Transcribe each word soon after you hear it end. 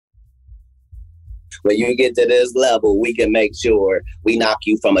when you get to this level, we can make sure we knock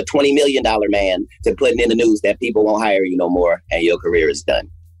you from a $20 million man to putting in the news that people won't hire you no more and your career is done.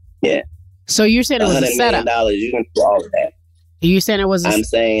 Yeah. So you're saying it was a setup? $100 million, you can do all of that. You saying it was? I'm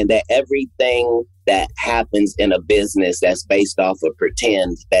saying that everything that happens in a business that's based off of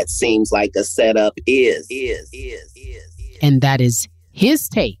pretend that seems like a setup is. And that is his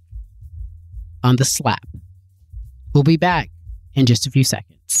take on the slap. We'll be back in just a few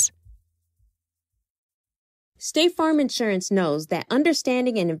seconds. State Farm Insurance knows that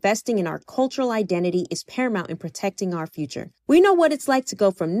understanding and investing in our cultural identity is paramount in protecting our future. We know what it's like to go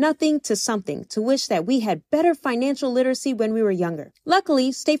from nothing to something, to wish that we had better financial literacy when we were younger.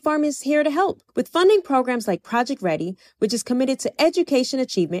 Luckily, State Farm is here to help with funding programs like Project Ready, which is committed to education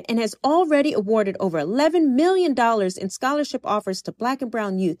achievement and has already awarded over $11 million in scholarship offers to Black and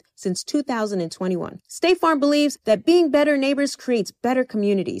brown youth since 2021. State Farm believes that being better neighbors creates better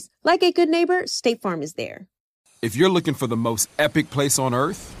communities. Like a good neighbor, State Farm is there. If you're looking for the most epic place on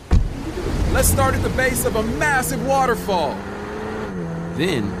Earth, let's start at the base of a massive waterfall.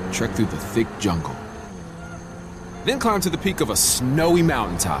 Then trek through the thick jungle. Then climb to the peak of a snowy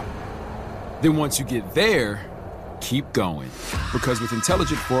mountaintop. Then once you get there, keep going. Because with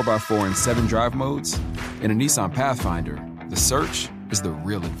intelligent 4x4 and 7 drive modes and a Nissan Pathfinder, the search is the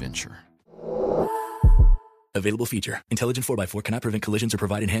real adventure. Available feature. Intelligent 4x4 cannot prevent collisions or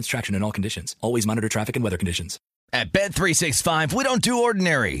provide enhanced traction in all conditions. Always monitor traffic and weather conditions. At Bet365, we don't do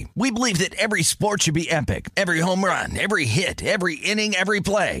ordinary. We believe that every sport should be epic. Every home run, every hit, every inning, every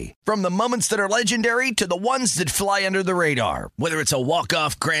play. From the moments that are legendary to the ones that fly under the radar. Whether it's a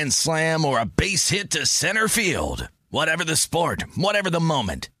walk-off grand slam or a base hit to center field. Whatever the sport, whatever the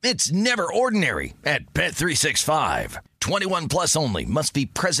moment, it's never ordinary at Bet365. 21 plus only. Must be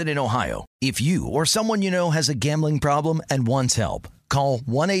present in Ohio. If you or someone you know has a gambling problem and wants help, call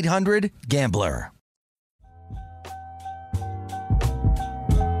 1-800-GAMBLER.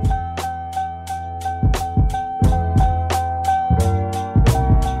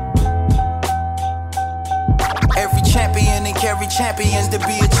 Champion and carry champions to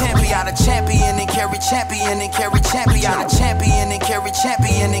be a champion. A champion and carry champion and carry champion. A champion and carry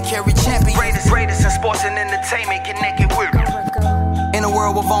champion and carry champion. Greatest in sports and entertainment, connected with. In a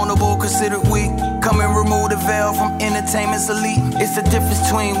world we're vulnerable, considered weak. Come and remove the veil from entertainment's elite. It's the difference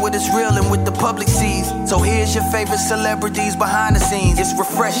between what is real and what the public sees. So here's your favorite celebrities behind the scenes. It's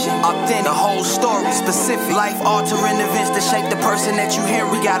refreshing, authentic, the whole story specific. Life-altering events that shape the person that you hear.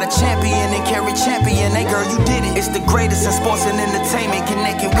 We got a champion and carry champion. Hey girl, you did it. It's the greatest in sports and entertainment,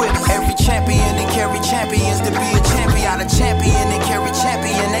 connected with us. Every champion and carry champions to be a champion. A champion and carry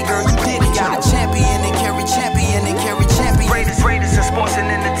champion. Hey girl, you did it. Got a champion and carry champion and carry champion. Greatest in sports and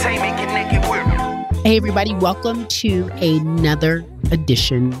entertainment, connected with us. Hey everybody, welcome to another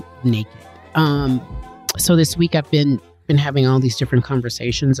edition of Naked. So this week I've been having all these different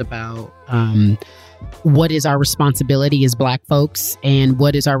conversations about what is our responsibility as Black folks and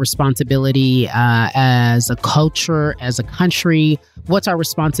what is our responsibility as a culture, as a country, what's our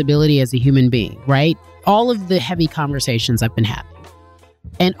responsibility as a human being, right? All of the heavy conversations I've been having.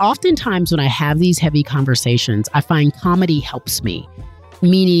 And oftentimes when I have these heavy conversations, I find comedy helps me,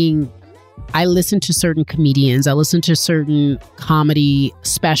 meaning I listen to certain comedians. I listen to certain comedy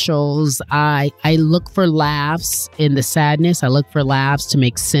specials. I look for laughs in the sadness. I look for laughs to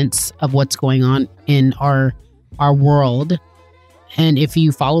make sense of what's going on in our world. And if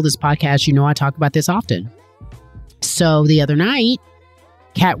you follow this podcast, you know I talk about this often. So the other night,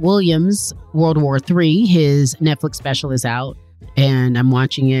 Cat Williams, World War III, his Netflix special is out. And I'm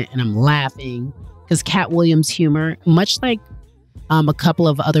watching it and I'm laughing because Cat Williams' humor, much like a couple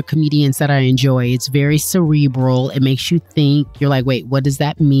of other comedians that I enjoy, it's very cerebral. It makes you think. You're like, wait, what does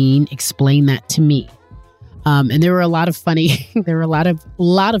that mean? Explain that to me. And there were a lot of funny,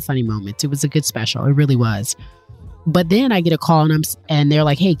 funny moments. It was a good special. It really was. But then I get a call and they're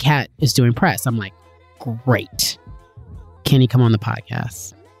like, hey, Cat is doing press. I'm like, great. Can he come on the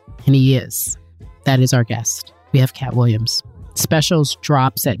podcast? And he is. That is our guest. We have Cat Williams. Specials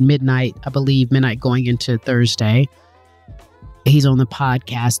drops at midnight, I believe, midnight going into Thursday. He's on the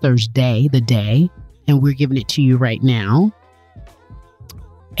podcast Thursday, the day, and we're giving it to you right now.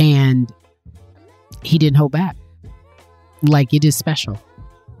 And he didn't hold back. Like, it is special.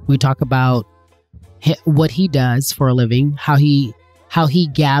 We talk about what he does for a living, how he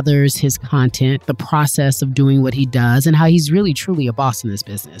gathers his content, the process of doing what he does, and how he's really, truly a boss in this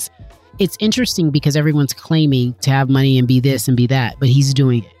business. It's interesting because everyone's claiming to have money and be this and be that, but he's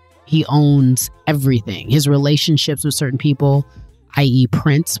doing it. He owns everything. His relationships with certain people, i.e.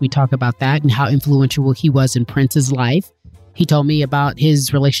 Prince, we talk about that and how influential he was in Prince's life. He told me about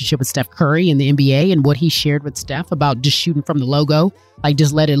his relationship with Steph Curry in the NBA and what he shared with Steph about just shooting from the logo, like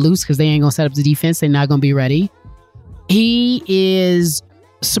just let it loose because they ain't going to set up the defense. They're not going to be ready. He is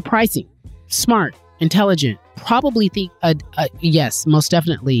surprising, smart, intelligent, probably yes, most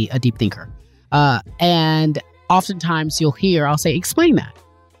definitely a deep thinker. And oftentimes I'll say, explain that.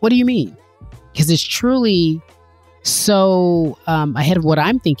 What do you mean? Because it's truly so ahead of what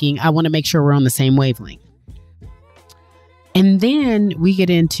I'm thinking. I want to make sure we're on the same wavelength. And then we get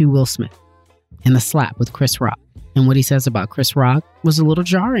into Will Smith and the slap with Chris Rock. And what he says about Chris Rock was a little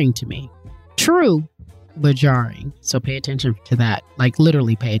jarring to me. True, but jarring. So pay attention to that. Like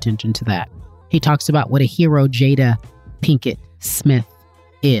literally pay attention to that. He talks about what a hero Jada Pinkett Smith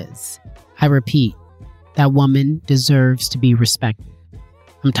is. I repeat, that woman deserves to be respected.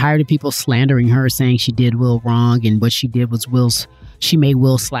 I'm tired of people slandering her, saying she did Will wrong and what she did was she made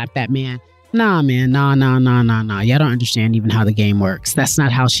Will slap that man. Nah, man. Nah. Y'all don't understand even how the game works. That's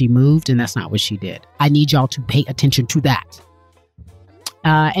not how she moved, and that's not what she did. I need y'all to pay attention to that.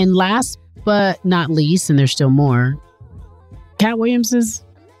 And last but not least, and there's still more, Cat Williams is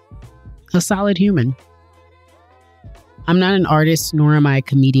a solid human. I'm not an artist, nor am I a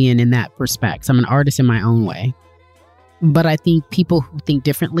comedian in that respect. I'm an artist in my own way. But I think people who think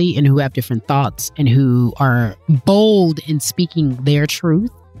differently and who have different thoughts and who are bold in speaking their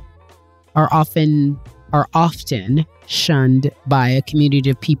truth are often shunned by a community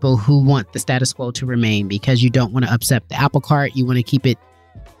of people who want the status quo to remain because you don't want to upset the apple cart. You want to keep it.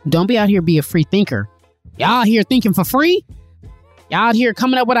 Don't be out here be a free thinker. Y'all out here thinking for free? Y'all out here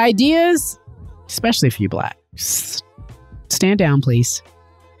coming up with ideas? Especially if you're Black. Stand down, please.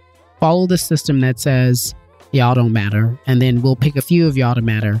 Follow the system that says y'all don't matter. And then we'll pick a few of y'all to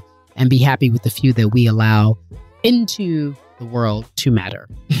matter and be happy with the few that we allow into the world to matter.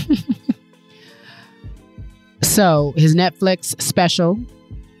 So his Netflix special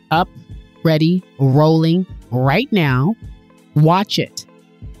up, ready, rolling right now. Watch it.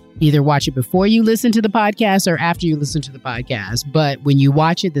 Either watch it before you listen to the podcast or after you listen to the podcast. But when you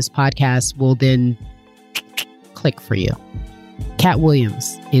watch it, this podcast will then click for you. Cat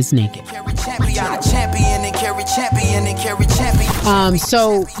Williams is naked. So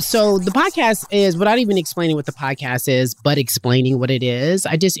the podcast is, without even explaining what the podcast is, but explaining what it is,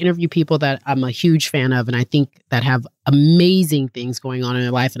 I just interview people that I'm a huge fan of and I think that have amazing things going on in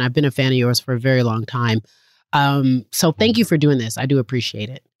their life. And I've been a fan of yours for a very long time. So thank you for doing this. I do appreciate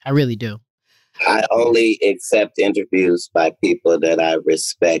it. I really do. I only accept interviews by people that I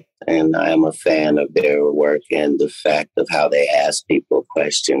respect, and I am a fan of their work and the fact of how they ask people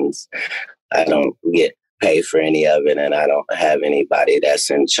questions. I don't get paid for any of it, and I don't have anybody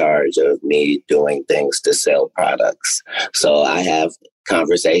that's in charge of me doing things to sell products. So I have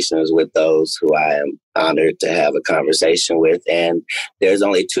conversations with those who I am honored to have a conversation with, and there's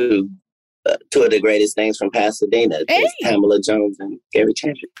only two of the greatest things from Pasadena. Hey. Pamela Jones and Gary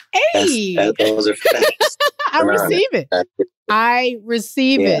Champion. Hey, those are facts. I receive it. I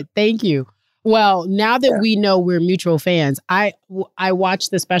receive it. Thank you. Well, now that we know we're mutual fans, I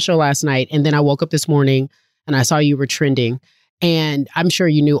watched the special last night and then I woke up this morning and I saw you were trending and I'm sure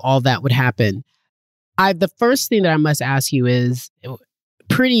you knew all that would happen. The first thing that I must ask you is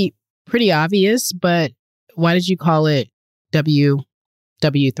pretty obvious, but why did you call it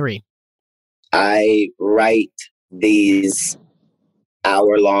W3? I write these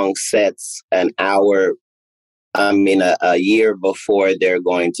hour-long sets a year before they're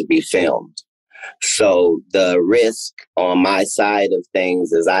going to be filmed. So the risk on my side of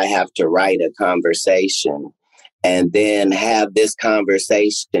things is I have to write a conversation and then have this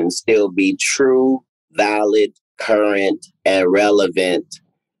conversation still be true, valid, current, and relevant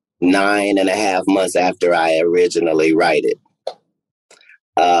 9.5 months after I originally write it.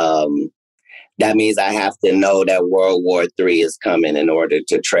 That means I have to know that World War III is coming in order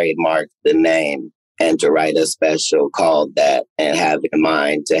to trademark the name and to write a special called that and have in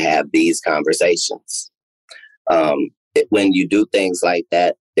mind to have these conversations. When you do things like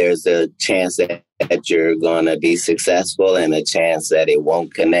that, there's a chance that you're going to be successful and a chance that it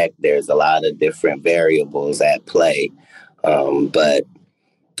won't connect. There's a lot of different variables at play. But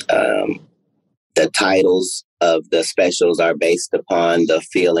the titles of the specials are based upon the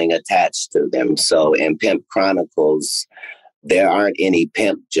feeling attached to them. So in Pimp Chronicles, there aren't any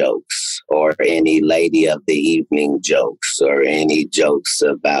pimp jokes or any lady of the evening jokes or any jokes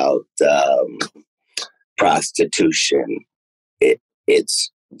about prostitution.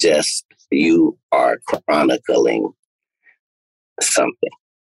 It's just you are chronicling something.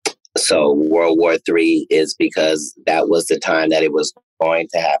 So World War III is because that was the time that it was going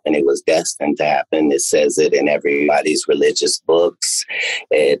to happen. It was destined to happen. It says it in everybody's religious books.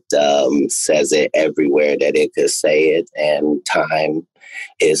 It says it everywhere that it could say it. And time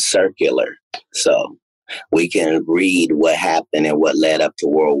is circular. So we can read what happened and what led up to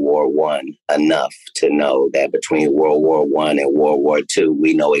World War I enough to know that between World War I and World War II,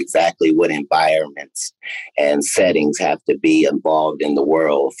 we know exactly what environments and settings have to be involved in the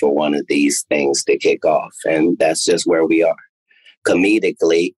world for one of these things to kick off. And that's just where we are.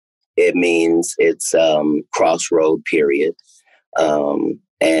 Comedically, it means it's crossroad period.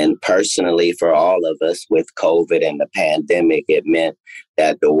 And personally, for all of us with COVID and the pandemic, it meant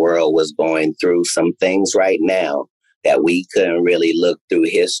that the world was going through some things right now that we couldn't really look through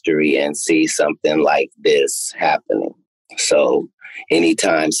history and see something like this happening. So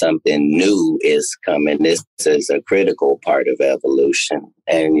anytime something new is coming, this is a critical part of evolution,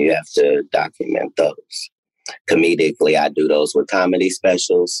 and you have to document those. Comedically, I do those with comedy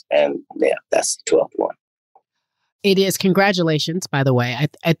specials, and yeah, that's the 12th one. It is. Congratulations, by the way.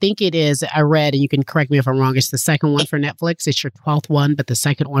 I think it is. I read, and you can correct me if I'm wrong, it's the second one for Netflix. It's your 12th one, but the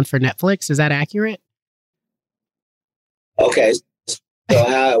second one for Netflix. Is that accurate? Okay. So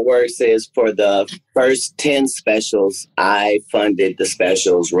how it works is for the first 10 specials, I funded the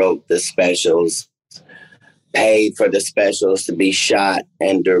specials, wrote the specials, paid for the specials to be shot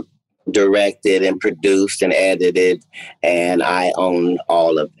and directed and produced and edited, and I own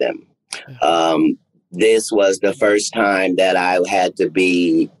all of them. This was the first time that I had to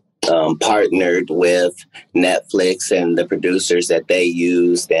be partnered with Netflix and the producers that they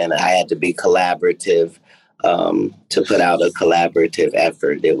used, and I had to be collaborative to put out a collaborative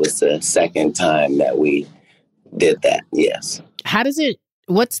effort. It was the second time that we did that, yes.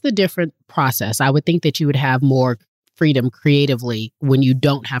 What's the different process? I would think that you would have more freedom creatively when you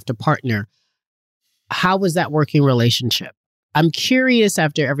don't have to partner. How was that working relationship? I'm curious,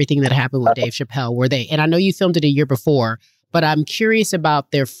 after everything that happened with Dave Chappelle, and I know you filmed it a year before, but I'm curious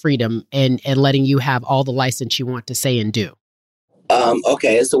about their freedom and letting you have all the license you want to say and do.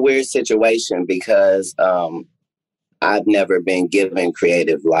 Okay, it's a weird situation because I've never been given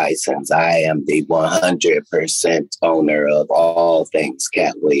creative license. I am the 100% owner of all things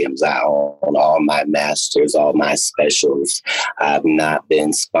Katt Williams. I own all my masters, all my specials. I've not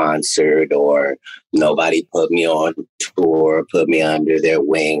been sponsored, or nobody put me on tour, put me under their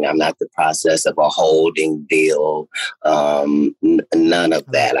wing. I'm not the process of a holding deal. None of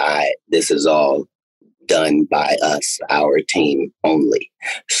that. This is all done by us, our team only.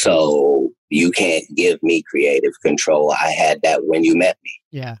 So you can't give me creative control. I had that when you met me.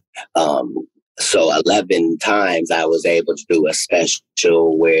 Yeah. So 11 times I was able to do a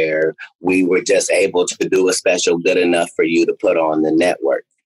special where we were just able to do a special good enough for you to put on the network.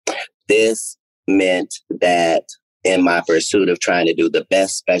 This meant that in my pursuit of trying to do the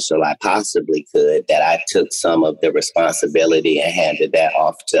best special I possibly could, that I took some of the responsibility and handed that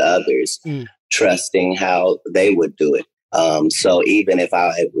off to others, trusting how they would do it. So even if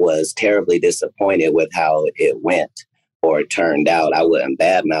I was terribly disappointed with how it went or turned out, I wouldn't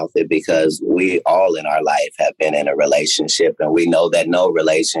badmouth it, because we all in our life have been in a relationship, and we know that no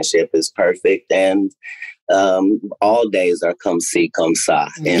relationship is perfect, and all days are come see, come saw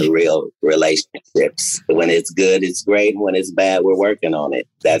in real relationships. When it's good, it's great. When it's bad, we're working on it.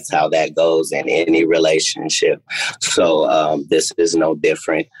 That's how that goes in any relationship. So this is no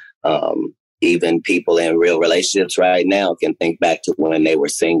different. Even people in real relationships right now can think back to when they were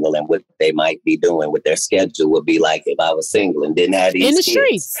single and what they might be doing, what their schedule would be like if I was single and didn't have these in the kids.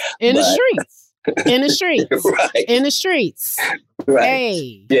 Streets. In the streets. Right. In the streets. Right.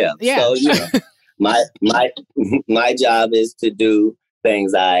 Hey. Yeah. So, my job is to do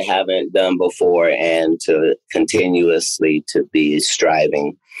things I haven't done before and to continuously to be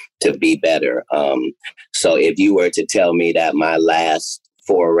striving to be better. So if you were to tell me that my last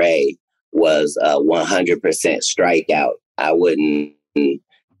foray was a 100% strikeout, I wouldn't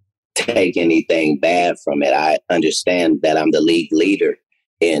take anything bad from it. I understand that I'm the league leader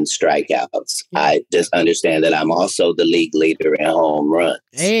in strikeouts. I just understand that I'm also the league leader in home runs.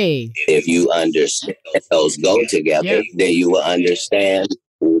 Hey. If you understand those go together, then you will understand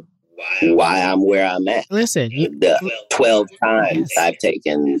why I'm where I'm at. Listen, the 12 times I've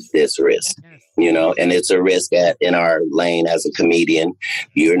taken this risk, and it's a risk in our lane as a comedian.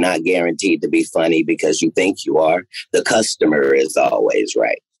 You're not guaranteed to be funny because you think you are. The customer is always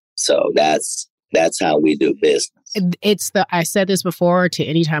right. So that's how we do business. I said this before to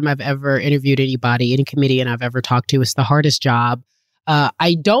any time I've ever interviewed anybody, any comedian I've ever talked to, it's the hardest job.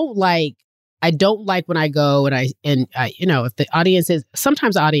 I don't like when I go and I if the audience is,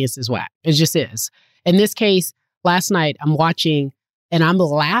 sometimes the audience is whack. It just is. In this case, last night I'm watching And I'm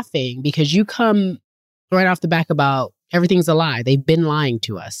laughing because you come right off the back about everything's a lie. They've been lying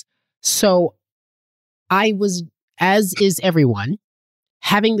to us. So I was, as is everyone,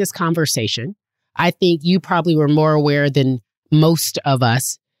 having this conversation. I think you probably were more aware than most of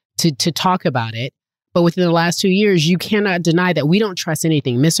us to talk about it. But within the last 2 years, you cannot deny that we don't trust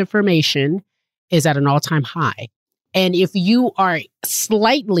anything. Misinformation is at an all-time high. And if you are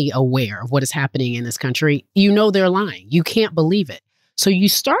slightly aware of what is happening in this country, you know they're lying. You can't believe it. So you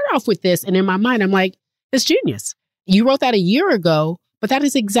start off with this, and in my mind, I'm like, it's genius. You wrote that a year ago, but that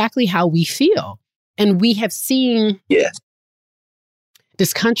is exactly how we feel. And we have seen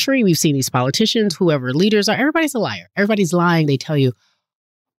this country, we've seen these politicians, whoever leaders are, everybody's a liar. Everybody's lying. They tell you,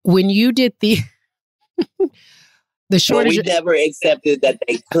 when you did the shortage. Well, we never accepted that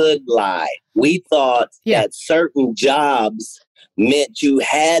they could lie. We thought that certain jobs meant you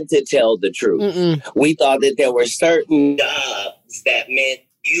had to tell the truth. Mm-mm. We thought that there were certain jobs that meant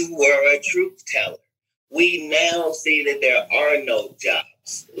you were a truth teller. We now see that there are no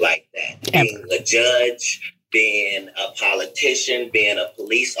jobs like that. Being a judge, being a politician, being a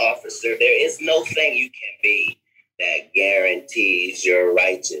police officer, there is no thing you can be that guarantees your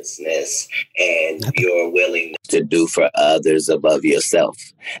righteousness and your willingness to do for others above yourself.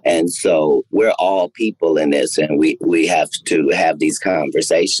 And so we're all people in this, and we have to have these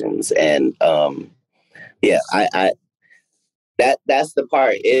conversations. And that's the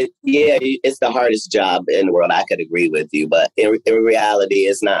part. It's the hardest job in the world. I could agree with you, but in reality,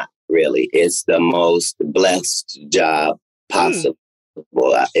 it's not really. It's the most blessed job possible.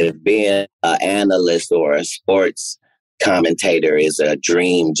 If being an analyst or a sports commentator is a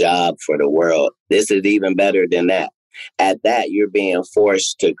dream job for the world, this is even better than that. At that, you're being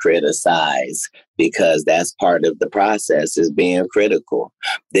forced to criticize because that's part of the process, is being critical.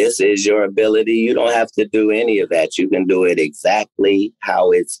 This is your ability. You don't have to do any of that. You can do it exactly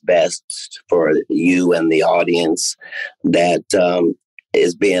how it's best for you and the audience that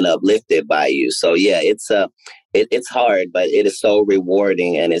is being uplifted by you. So it's hard, but it is so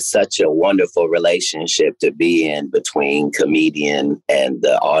rewarding, and it's such a wonderful relationship to be in between comedian and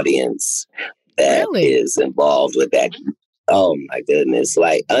the audience that is involved with that. Oh my goodness.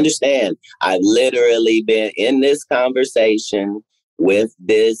 Like, understand, I've literally been in this conversation with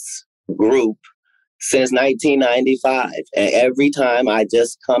this group since 1995. And every time I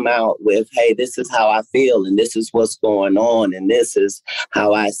just come out with, hey, this is how I feel, and this is what's going on, and this is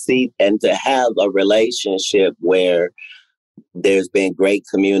how I see, and to have a relationship where there's been great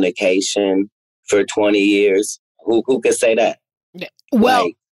communication for 20 years. Who could say that? Well,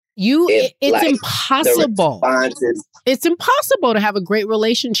 it's impossible. It's impossible to have a great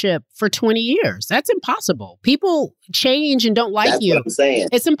relationship for 20 years. That's impossible. People change and don't like that's you. What I'm saying.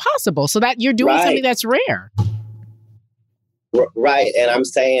 It's impossible. So that you're doing something that's rare. Right. And I'm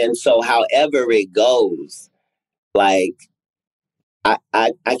saying, so however it goes, like, I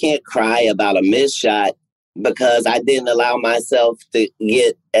can't cry about a missed shot because I didn't allow myself to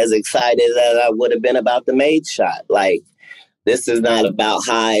get as excited as I would have been about the made shot. Like, this is not about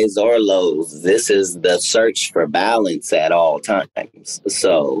highs or lows. This is the search for balance at all times.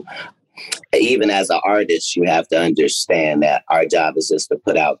 So even as an artist, you have to understand that our job is just to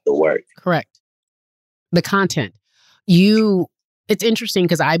put out the work. Correct. The content. It's interesting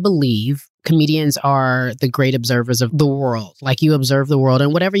because I believe comedians are the great observers of the world. Like, you observe the world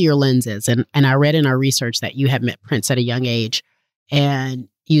and whatever your lens is. And I read in our research that you had met Prince at a young age and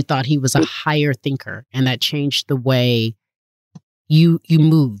you thought he was a higher thinker, and that changed the way you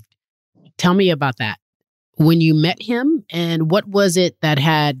moved. Tell me about that. When you met him, and what was it that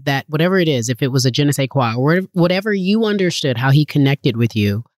had that, whatever it is, if it was a je ne sais quoi, or whatever you understood, how he connected with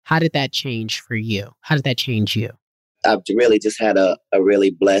you, how did that change for you? How did that change you? I've really just had a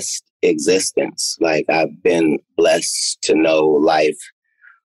really blessed existence. Like, I've been blessed to know life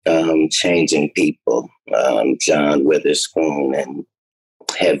changing people. John Witherspoon and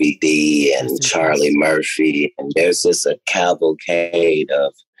Heavy D and Charlie Murphy. And there's just a cavalcade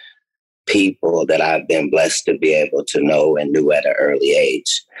of people that I've been blessed to be able to know and knew at an early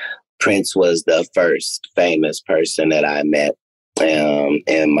age. Prince was the first famous person that I met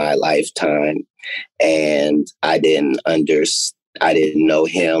in my lifetime. And I didn't know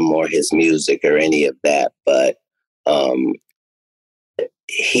him or his music or any of that, but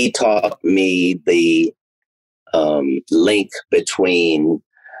he taught me the link between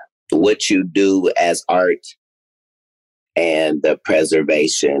what you do as art and the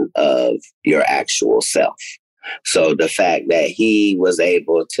preservation of your actual self. So the fact that he was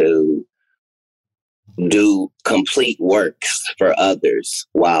able to do complete works for others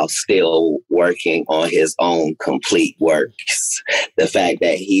while still working on his own complete works. The fact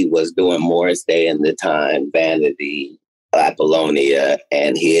that he was doing Morris Day and the Time, Vanity, Apollonia,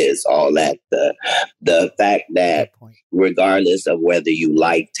 and his, all that. The fact that regardless of whether you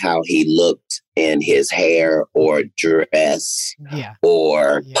liked how he looked in his hair or dress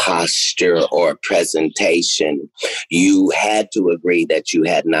or posture or presentation, you had to agree that you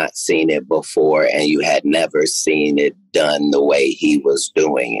had not seen it before and you had never seen it done the way he was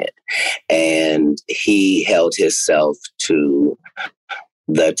doing it. And he held himself to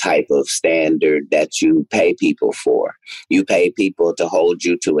the type of standard that you pay people for. You pay people to hold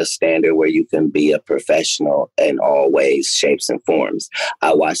you to a standard where you can be a professional in all ways, shapes, and forms.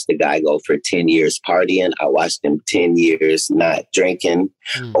 I watched the guy go for 10 years partying. I watched him 10 years not drinking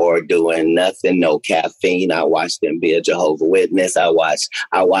or doing nothing, no caffeine. I watched him be a Jehovah's Witness. I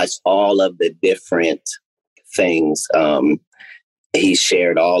watched all of the different things. He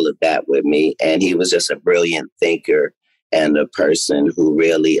shared all of that with me, and he was just a brilliant thinker and a person who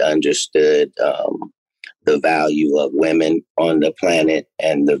really understood the value of women on the planet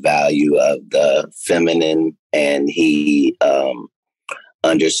and the value of the feminine. And he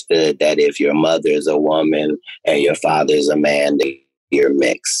understood that if your mother is a woman and your father is a man, you're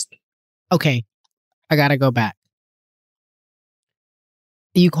mixed. Okay, I got to go back.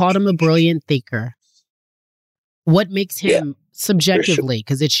 You called him a brilliant thinker. What makes him subjectively,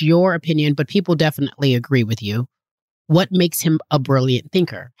 because it's your opinion, but people definitely agree with you. What makes him a brilliant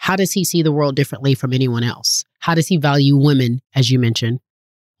thinker? How does he see the world differently from anyone else? How does he value women, as you mentioned,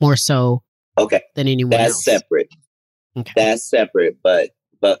 more so than anyone else? That's separate. Okay. That's separate. But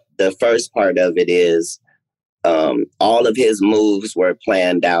the first part of it is all of his moves were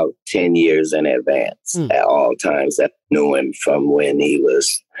planned out 10 years in advance at all times. I knew him from when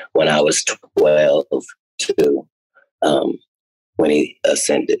I was 12 to when he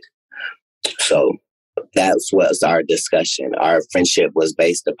ascended. So that's was our discussion. Our friendship was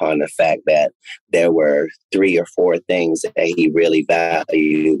based upon the fact that there were 3 or 4 things that he really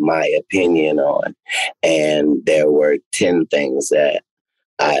valued my opinion on. And there were 10 things that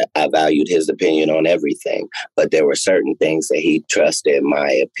I valued his opinion on everything. But there were certain things that he trusted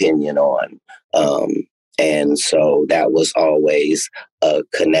my opinion on. And so that was always a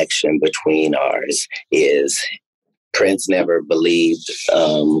connection between ours. Is Prince never believed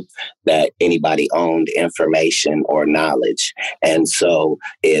that anybody owned information or knowledge. And so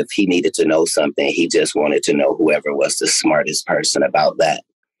if he needed to know something, he just wanted to know whoever was the smartest person about that.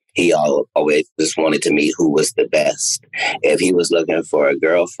 He always just wanted to meet who was the best. If he was looking for a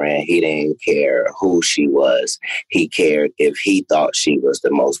girlfriend, he didn't care who she was. He cared if he thought she was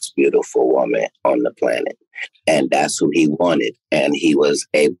the most beautiful woman on the planet. And that's who he wanted. And he was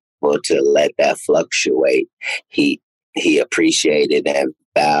able to let that fluctuate. He appreciated and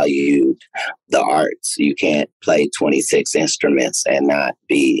valued the arts. You can't play 26 instruments and not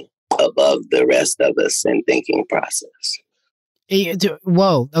be above the rest of us in thinking process.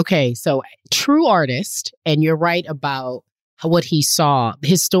 Whoa. Okay. So true artist. And you're right about what he saw.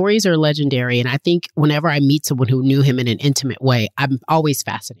 His stories are legendary. And I think whenever I meet someone who knew him in an intimate way, I'm always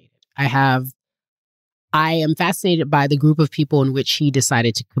fascinated. I am fascinated by the group of people in which he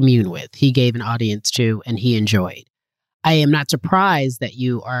decided to commune with. He gave an audience to, and he enjoyed. I am not surprised that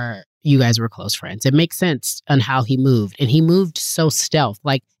you guys were close friends. It makes sense on how he moved. And he moved so stealth.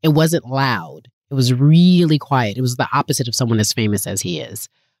 Like, it wasn't loud. It was really quiet. It was the opposite of someone as famous as he is.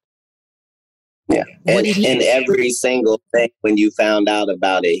 Yeah. And every single thing, when you found out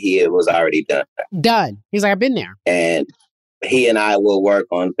about it, it was already done. Done. He's like, I've been there. And he and I will work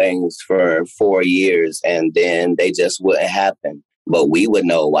on things for 4 years and then they just wouldn't happen. But we would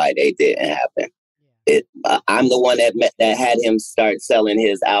know why they didn't happen. I'm the one that had him start selling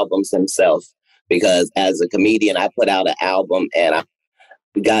his albums himself, because as a comedian, I put out an album and I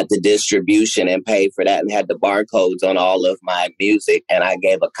got the distribution and paid for that and had the barcodes on all of my music. And I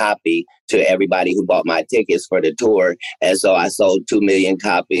gave a copy to everybody who bought my tickets for the tour. And so I sold 2 million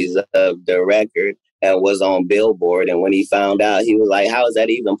copies of the record and was on Billboard. And when he found out, he was like, how is that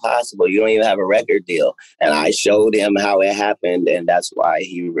even possible? You don't even have a record deal. And I showed him how it happened. And that's why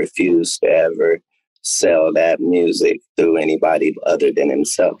he refused to ever sell that music to anybody other than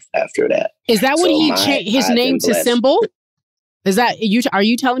himself after that. Is that when he changed his name to Symbol? Is that you? Are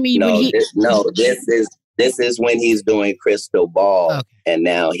you telling me no, when he? This is when he's doing Crystal Ball, okay. And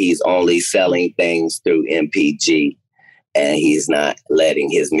now he's only selling things through MPG, and he's not letting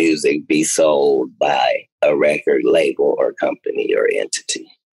his music be sold by a record label or company or entity.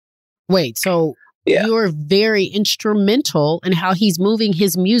 Wait, so you're very instrumental in how he's moving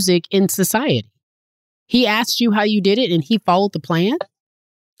his music in society. He asked you how you did it and he followed the plan?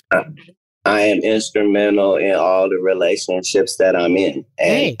 I am instrumental in all the relationships that I'm in.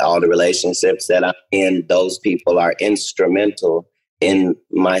 And all the relationships that I'm in, those people are instrumental in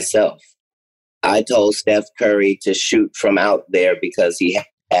myself. I told Steph Curry to shoot from out there because he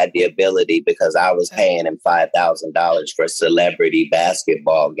had the ability, because I was paying him $5,000 for celebrity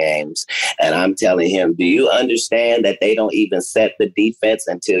basketball games. And I'm telling him, do you understand that they don't even set the defense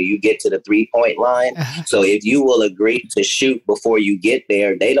until you get to the 3-point line? So if you will agree to shoot before you get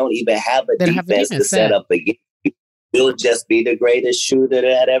there, they don't even have a defense to set up against you. You'll just be the greatest shooter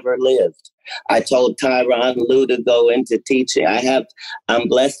that ever lived. I told Tyronn Lue to go into teaching. I'm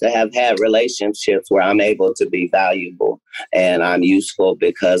blessed to have had relationships where I'm able to be valuable and I'm useful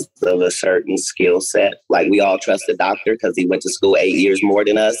because of a certain skill set. Like we all trust the doctor because he went to school 8 years more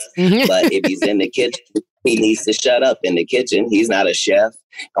than us. But if he's in the kitchen, he needs to shut up in the kitchen. He's not a chef.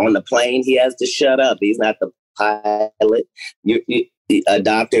 On the plane, he has to shut up. He's not the pilot. A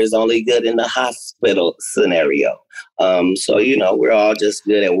doctor is only good in the hospital scenario. So, we're all just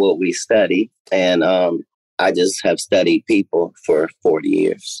good at what we study. And I just have studied people for 40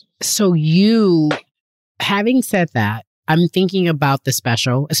 years. So you, having said that, I'm thinking about the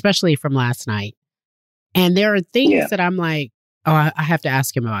special, especially from last night. And there are things that I'm like, oh, I have to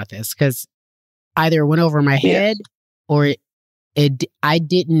ask him about this because either it went over my head or I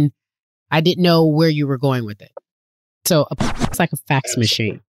didn't know where you were going with it. So it's like a fax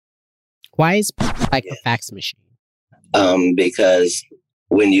machine. Why is like a fax machine? Because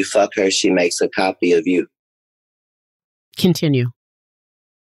when you fuck her, she makes a copy of you. Continue.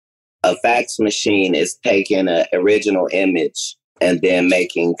 A fax machine is taking an original image and then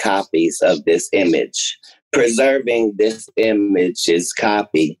making copies of this image. Preserving this image's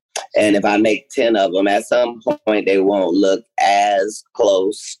copy. And if I make 10 of them, at some point they won't look as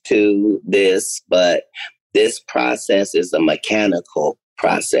close to this, but this process is a mechanical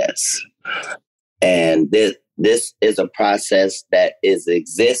process. And this is a process that is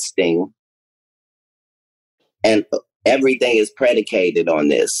existing. And everything is predicated on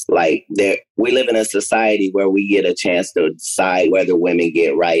this. Like we live in a society where we get a chance to decide whether women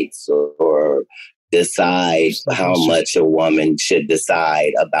get rights or decide how much a woman should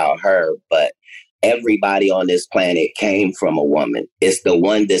decide about her. But everybody on this planet came from a woman. It's the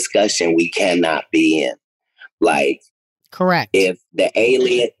one discussion we cannot be in. Like, correct. If the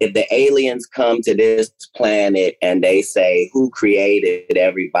aliens come to this planet and they say, who created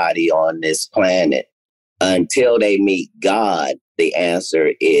everybody on this planet? Until they meet God, the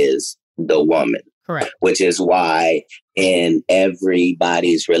answer is the woman. Correct. Which is why in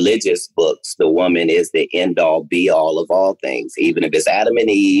everybody's religious books, the woman is the end all be all of all things. Even if it's Adam and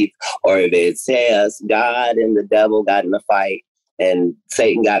Eve, or if it says God and the devil got in a fight, and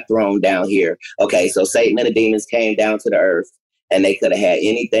Satan got thrown down here. Okay, so Satan and the demons came down to the earth and they could have had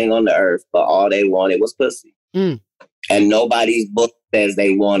anything on the earth, but all they wanted was pussy. And nobody's book says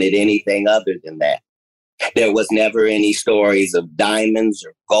they wanted anything other than that. There was never any stories of diamonds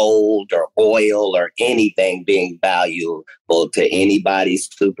or gold or oil or anything being valuable to anybody's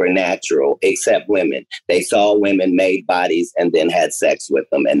supernatural except women. They saw women made bodies and then had sex with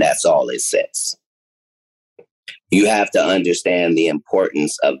them, and that's all it says. You have to understand the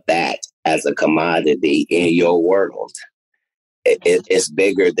importance of that as a commodity in your world. It's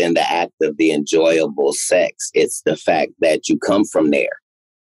bigger than the act of the enjoyable sex. It's the fact that you come from there.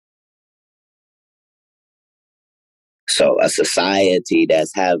 So a society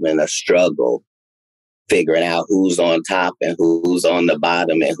that's having a struggle figuring out who's on top and who's on the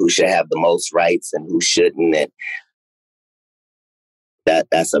bottom and who should have the most rights and who shouldn't, and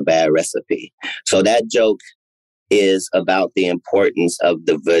that's a bad recipe. So that joke is about the importance of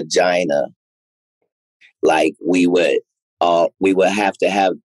the vagina. Like we would have to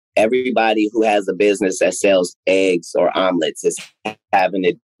have everybody who has a business that sells eggs or omelets is having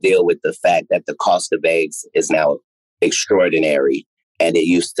to deal with the fact that the cost of eggs is now extraordinary and it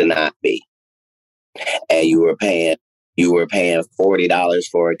used to not be. And you were paying $40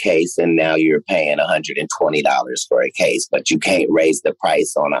 for a case and now you're paying $120 for a case, but you can't raise the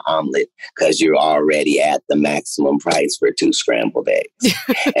price on an omelet because you're already at the maximum price for 2 scrambled eggs.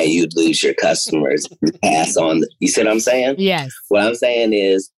 And you'd lose your customers. Pass on. You see what I'm saying? Yes. What I'm saying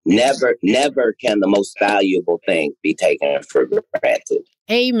is never can the most valuable thing be taken for granted.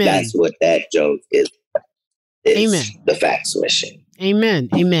 Amen. That's what that joke is. Amen. The fax machine. Amen.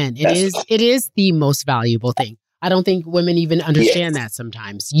 Amen. It is the most valuable thing. I don't think women even understand that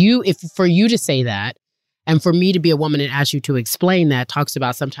sometimes. For you to say that, and for me to be a woman and ask you to explain that, talks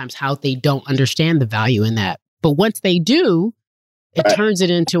about sometimes how they don't understand the value in that. But once they do, it turns it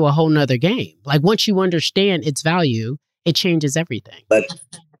into a whole nother game. Like once you understand its value, it changes everything. But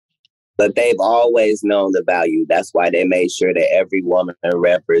they've always known the value. That's why they made sure that every woman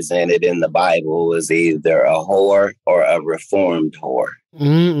represented in the Bible was either a whore or a reformed whore.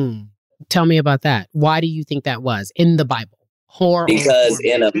 Tell me about that. Why do you think that was in the Bible? Whore? Because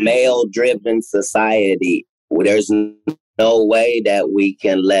in a male-driven society, there's no way that we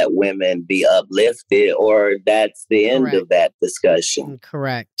can let women be uplifted, or that's the end of that discussion.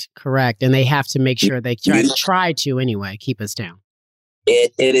 Correct. And they have to make sure they try to anyway, keep us down.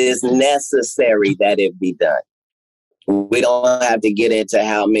 It is necessary that it be done. We don't have to get into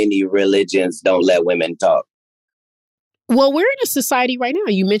how many religions don't let women talk. Well, we're in a society right now.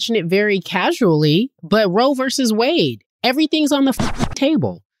 You mentioned it very casually, but Roe versus Wade, everything's on the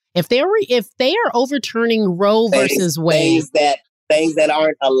table. If they are overturning Roe versus Wade, things that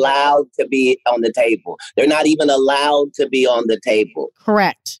aren't allowed to be on the table, they're not even allowed to be on the table.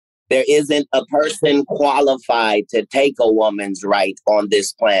 Correct. There isn't a person qualified to take a woman's right on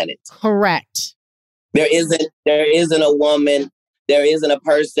this planet. Correct. There isn't a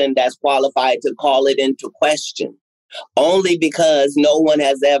person that's qualified to call it into question. Only because no one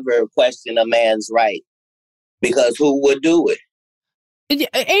has ever questioned a man's right. Because who would do it?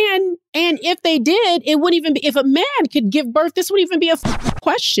 And if they did, it wouldn't even be, if a man could give birth, this wouldn't even be a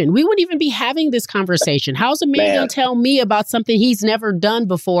question. We wouldn't even be having this conversation. How's a man going to tell me about something he's never done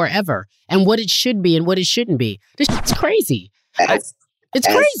before ever, and what it should be and what it shouldn't be? This is crazy. It's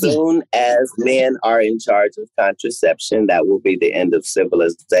crazy. As soon as men are in charge of contraception, that will be the end of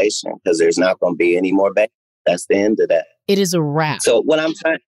civilization, because there's not going to be any more babies. That's the end of that. It is a wrap. So what I'm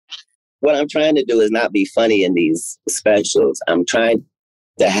trying to do is not be funny in these specials. I'm trying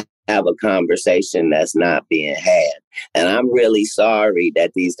to have a conversation that's not being had. And I'm really sorry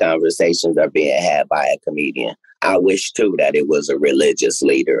that these conversations are being had by a comedian. I wish, too, that it was a religious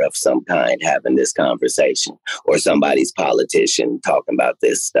leader of some kind having this conversation, or somebody's politician talking about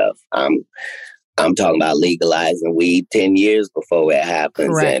this stuff. I'm talking about legalizing weed 10 years before it happens.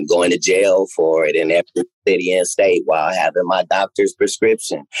 Correct. And going to jail for it in every city and state while having my doctor's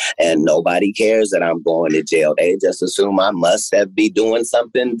prescription. And nobody cares that I'm going to jail. They just assume I must be doing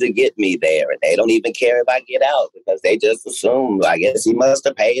something to get me there. And they don't even care if I get out, because they just assume, I guess he must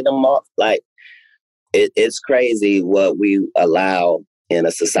have paid them off. Like, it's crazy what we allow in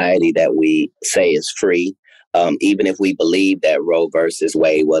a society that we say is free. Even if we believe that Roe versus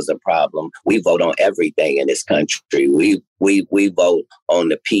Wade was a problem, we vote on everything in this country. We vote on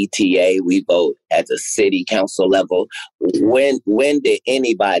the PTA. We vote at the city council level. When did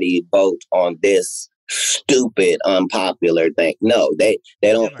anybody vote on this stupid, unpopular thing? No, they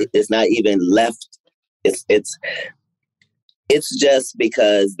don't. It's not even left. It's just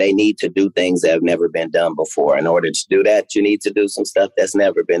because they need to do things that have never been done before. In order to do that, you need to do some stuff that's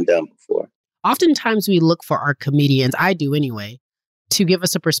never been done before. Oftentimes we look for our comedians, I do anyway, to give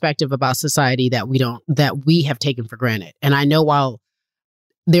us a perspective about society that we have taken for granted. And I know while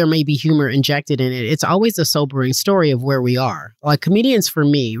there may be humor injected in it, it's always a sobering story of where we are. Like comedians, for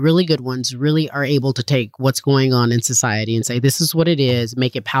me, really good ones, really are able to take what's going on in society and say, this is what it is,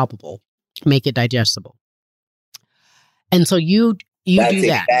 make it palpable, make it digestible. And so you do that. That's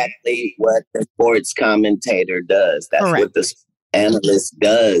exactly what the sports commentator does. That's Correct. What the analyst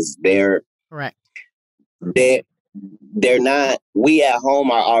does. Correct. They're not, we at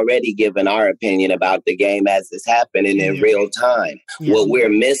home are already giving our opinion about the game as it's happening in real time. Yeah. What we're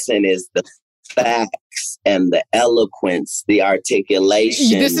missing is the facts and the eloquence, the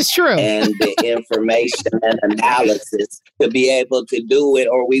articulation. This is true. And the information and analysis to be able to do it,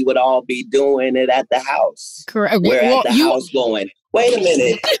 or we would all be doing it at the house. Correct. We're at the house going, wait a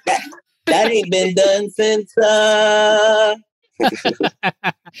minute, that ain't been done since...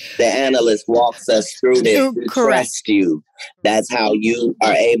 The analyst walks us through this to trust you. That's how you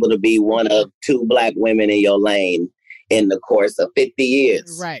are able to be one of 2 Black women in your lane in the course of 50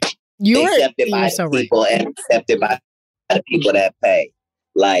 years. Right. Accepted by the people and accepted by the people that pay.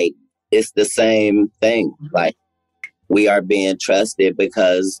 Like, it's the same thing. Like, we are being trusted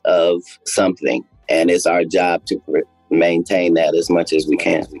because of something. And it's our job to maintain that as much as we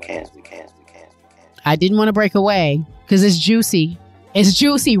can. I didn't want to break away because it's juicy. It's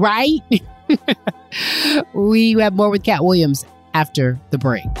juicy, right? We have more with Katt Williams after the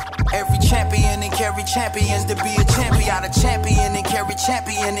break. Every champion and carry champions to be a champion. A champion and carry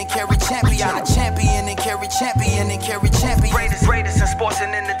champion and carry champion. A champion and carry champion and carry champion. Greatest in sports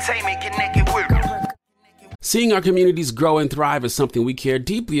and entertainment, connected with. Seeing our communities grow and thrive is something we care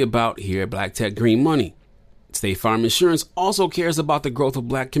deeply about here at Black Tech Green Money. State Farm Insurance also cares about the growth of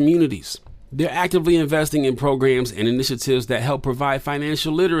Black communities. They're actively investing in programs and initiatives that help provide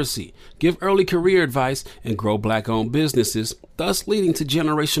financial literacy, give early career advice, and grow Black-owned businesses, thus leading to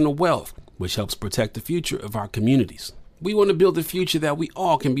generational wealth, which helps protect the future of our communities. We want to build a future that we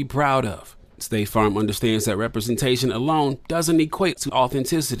all can be proud of. State Farm understands that representation alone doesn't equate to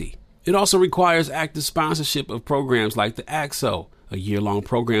authenticity. It also requires active sponsorship of programs like the AXO, a year-long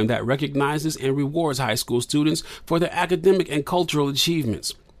program that recognizes and rewards high school students for their academic and cultural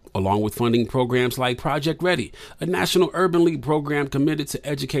achievements, along with funding programs like Project Ready, a National Urban League program committed to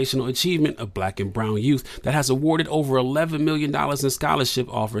educational achievement of Black and brown youth that has awarded over $11 million in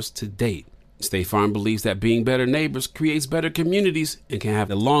scholarship offers to date. State Farm believes that being better neighbors creates better communities and can have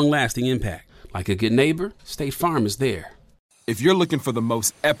a long-lasting impact. Like a good neighbor, State Farm is there. If you're looking for the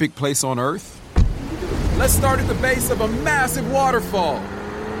most epic place on earth, let's start at the base of a massive waterfall.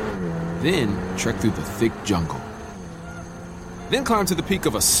 Then trek through the thick jungle. Then climb to the peak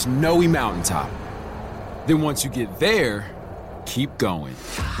of a snowy mountaintop. Then once you get there, keep going.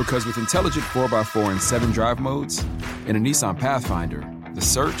 Because with intelligent 4x4 and 7 drive modes and a Nissan Pathfinder, the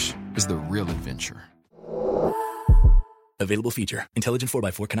search is the real adventure. Available feature. Intelligent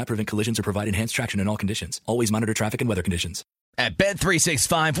 4x4 cannot prevent collisions or provide enhanced traction in all conditions. Always monitor traffic and weather conditions. At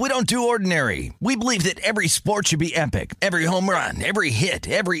Bet365, we don't do ordinary. We believe that every sport should be epic. Every home run, every hit,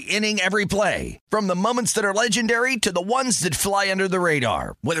 every inning, every play. From the moments that are legendary to the ones that fly under the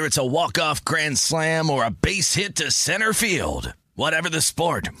radar. Whether it's a walk-off grand slam or a base hit to center field. Whatever the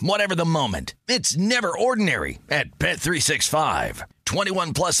sport, whatever the moment, it's never ordinary at Bet365.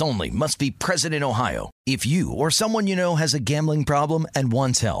 21 plus only. Must be present in Ohio. If you or someone you know has a gambling problem and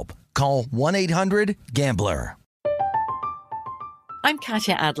wants help, call 1-800-GAMBLER. I'm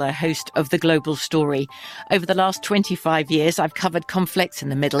Katya Adler, host of The Global Story. Over the last 25 years, I've covered conflicts in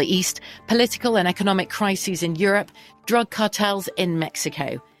the Middle East, political and economic crises in Europe, drug cartels in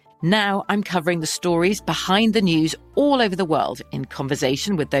Mexico. Now I'm covering the stories behind the news all over the world in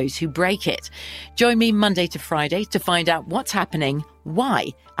conversation with those who break it. Join me Monday to Friday to find out what's happening, why,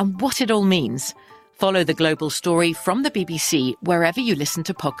 and what it all means. Follow The Global Story from the BBC wherever you listen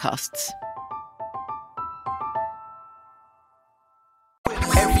to podcasts.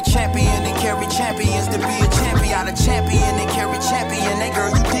 Every champion and carry champions to be a champion. A champion and carry champion. That girl,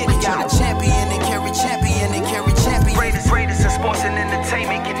 you did it. Got a champion and carry champion and carry champion. Greatest in sports and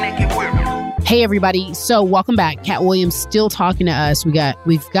entertainment. Connected with. Hey everybody, so welcome back. Cat Williams still talking to us.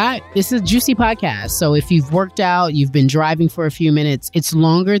 We've got this is a juicy podcast. So if you've worked out, you've been driving for a few minutes, it's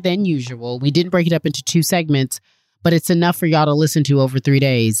longer than usual. We didn't break it up into 2 segments, but it's enough for y'all to listen to over 3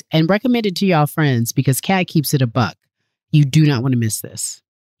 days and recommend it to y'all friends because Cat keeps it a buck. You do not want to miss this.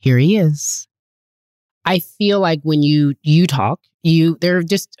 Here he is. I feel like when you talk, there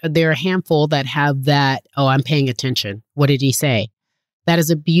are a handful that have that, oh, I'm paying attention. What did he say? That is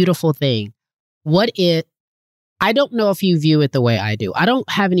a beautiful thing. I don't know if you view it the way I do. I don't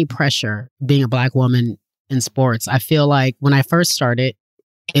have any pressure being a Black woman in sports. I feel like when I first started,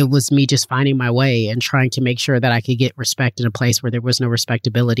 it was me just finding my way and trying to make sure that I could get respect in a place where there was no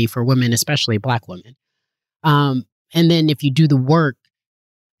respectability for women, especially Black women. And then if you do the work,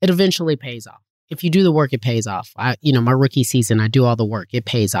 it eventually pays off. If you do the work, it pays off. My rookie season, I do all the work. It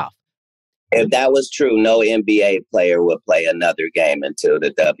pays off. If that was true, no NBA player would play another game until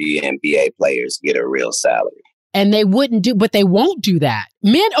the WNBA players get a real salary. And they wouldn't do, but they won't do that.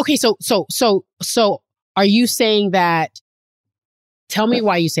 Men, okay, so are you saying that, tell me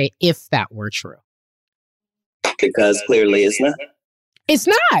why you say if that were true. Because clearly it's not.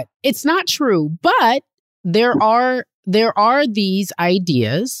 It's not true, but there are these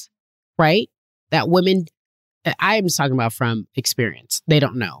ideas, right? That women, I'm just talking about from experience. They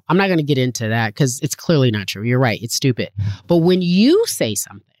don't know. I'm not going to get into that because it's clearly not true. You're right. It's stupid. But when you say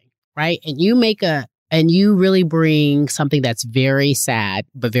something, right, and you really bring something that's very sad,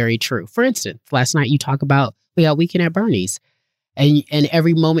 but very true. For instance, last night you talk about, we got Weekend at Bernie's. And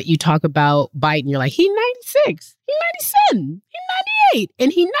every moment you talk about Biden, you're like, he's 96, he's 97, he's 98.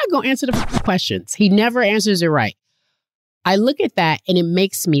 And he's not going to answer the questions. He never answers it right. I look at that and it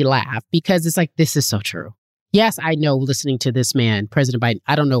makes me laugh because it's like, this is so true. Yes, I know listening to this man, President Biden,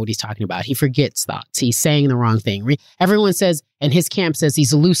 I don't know what he's talking about. He forgets thoughts. He's saying the wrong thing. Everyone says, and his camp says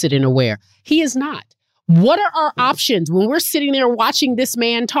he's lucid and aware. He is not. What are our options when we're sitting there watching this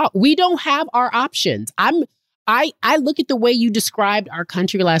man talk? We don't have our options. I look at the way you described our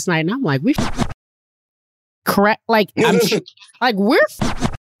country last night and I'm like, we correct. Like, we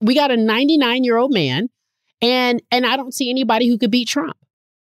got a 99-year-old man and I don't see anybody who could beat Trump.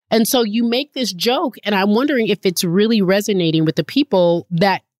 And so you make this joke and I'm wondering if it's really resonating with the people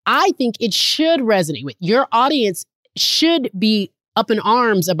that I think it should resonate with. Your audience should be up in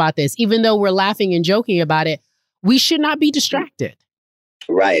arms about this, even though we're laughing and joking about it. We should not be distracted.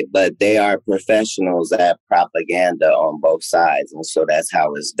 Right. But they are professionals at propaganda on both sides. And so that's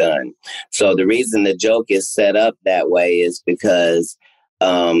how it's done. So the reason the joke is set up that way is because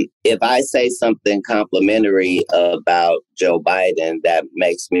if I say something complimentary about Joe Biden, that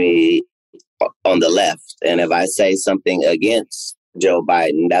makes me on the left. And if I say something against Joe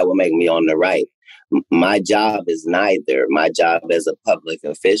Biden, that will make me on the right. My job is neither. My job as a public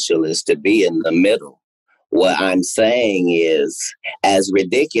official is to be in the middle. What I'm saying is, as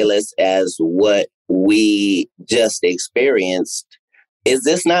ridiculous as what we just experienced, is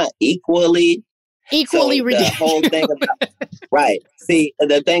this not equally ridiculous? The whole thing about, right. See,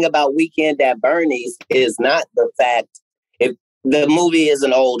 the thing about Weekend at Bernie's is not the fact, if the movie is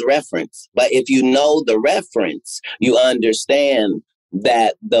an old reference, but if you know the reference, you understand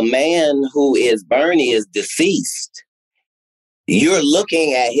that the man who is Bernie is deceased. You're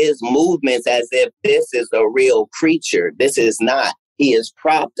looking at his movements as if this is a real creature. This is not. He is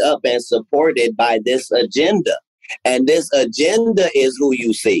propped up and supported by this agenda. And this agenda is who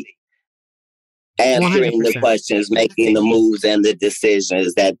you see answering 100%. The questions, making the moves and the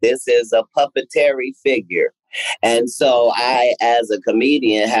decisions, that this is a puppeteering figure. And so I, as a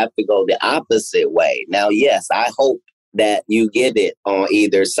comedian, have to go the opposite way. Now, yes, I hope that you get it on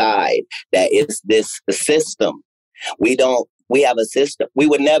either side, that it's this system. We have a system. We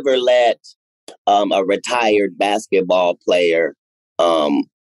would never let a retired basketball player win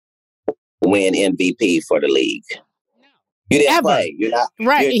MVP for the league. You didn't play. You're not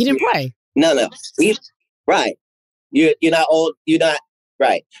right. He didn't play. No. Right. You're not old. You're not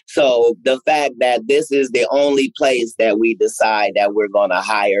right. So the fact that this is the only place that we decide that we're going to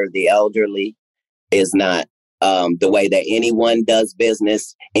hire the elderly is not the way that anyone does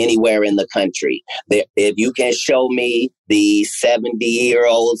business anywhere in the country. If you can show me the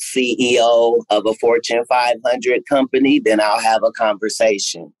 70-year-old CEO of a Fortune 500 company, then I'll have a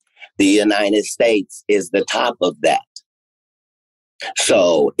conversation. The United States is the top of that.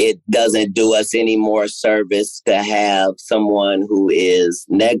 So it doesn't do us any more service to have someone who is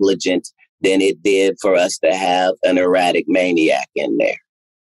negligent than it did for us to have an erratic maniac in there.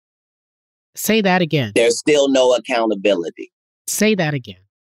 Say that again. There's still no accountability. Say that again.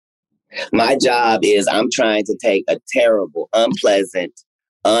 My job is I'm trying to take a terrible, unpleasant,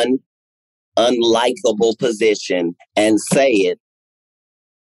 unlikable position and say it.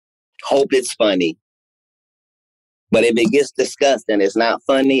 Hope it's funny. But if it gets discussed and it's not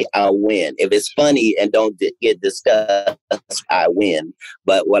funny, I'll win. If it's funny and don't get discussed, I win.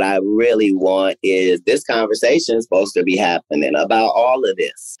 But what I really want is this conversation is supposed to be happening about all of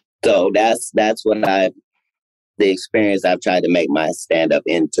this. So that's what the experience I've tried to make my stand-up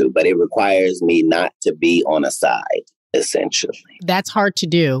into. But it requires me not to be on a side, essentially. That's hard to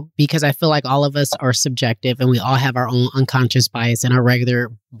do because I feel like all of us are subjective and we all have our own unconscious bias and our regular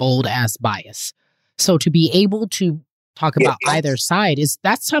bold-ass bias. So to be able to talk about either side,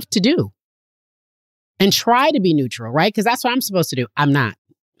 that's tough to do. And try to be neutral, right? Because that's what I'm supposed to do. I'm not.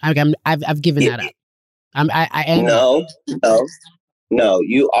 I've given that up. I am. No,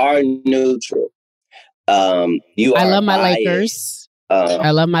 you are neutral. I love my Lakers. I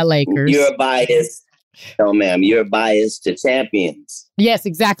love my Lakers. You're biased. No, ma'am. You're biased to champions. Yes,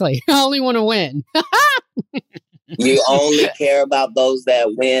 exactly. I only want to win. You only care about those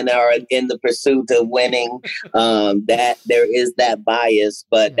that win or are in the pursuit of winning. That there is that bias,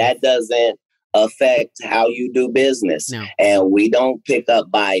 but that doesn't affect how you do business. No. And we don't pick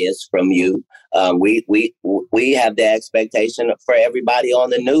up bias from you. We have the expectation for everybody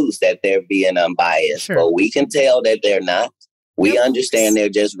on the news that they're being unbiased, but we can tell that they're not. We understand they're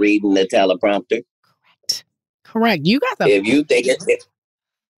just reading the teleprompter. Correct. You got that. If you think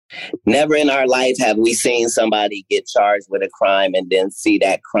never in our life have we seen somebody get charged with a crime and then see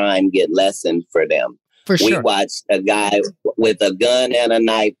that crime get lessened for them. For sure. We watched a guy with a gun and a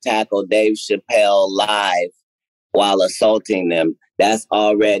knife tackle Dave Chappelle live while assaulting them. That's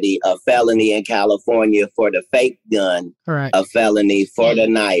already a felony in California for the fake gun, Correct. A felony for the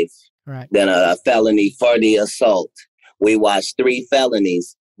knife, Correct. Then a felony for the assault. We watched 3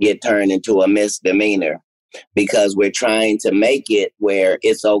 felonies get turned into a misdemeanor because we're trying to make it where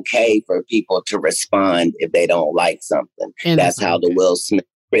it's okay for people to respond if they don't like something. And that's how the Will Smith,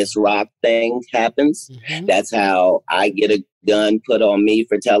 Chris Rock thing happens. Mm-hmm. That's how I get a gun put on me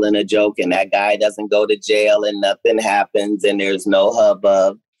for telling a joke and that guy doesn't go to jail and nothing happens and there's no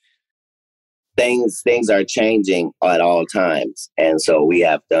hubbub. Things are changing at all times. And so we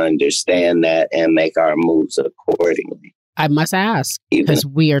have to understand that and make our moves accordingly. I must ask, because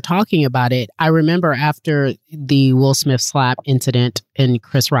we are talking about it. I remember after the Will Smith slap incident and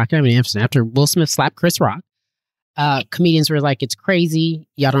Chris Rock, after Will Smith slapped Chris Rock, comedians were like, it's crazy.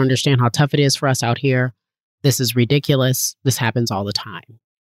 Y'all don't understand how tough it is for us out here. This is ridiculous. This happens all the time.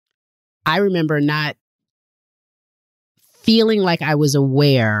 I remember not feeling like I was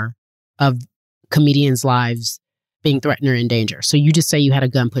aware of comedians' lives being threatened or in danger. So you just say you had a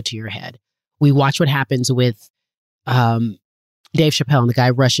gun put to your head. We watch what happens with Dave Chappelle, and the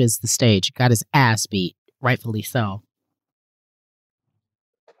guy rushes the stage, got his ass beat, rightfully so.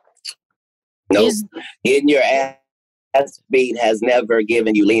 No, getting your ass beat has never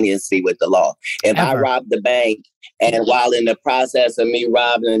given you leniency with the law. If I robbed the bank, and while in the process of me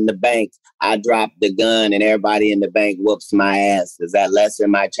robbing the bank, I dropped the gun and everybody in the bank whoops my ass, does that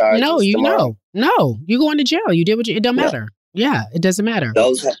lessen my charges? No, you go into jail. You did what it don't matter. Yeah, it doesn't matter.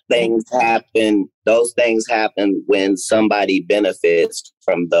 Those things happen. Those things happen when somebody benefits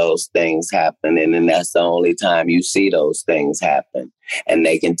from those things happening. And that's the only time you see those things happen. And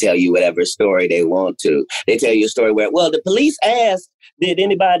they can tell you whatever story they want to. They tell you a story where, well, the police asked, did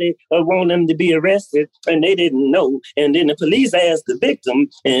anybody want them to be arrested? And they didn't know. And then the police asked the victim,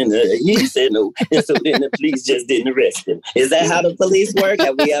 and he said no. And so then the police just didn't arrest him. Is that how the police work?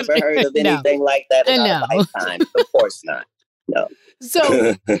 Have we ever heard of anything like that in our lifetime? Of course not. No.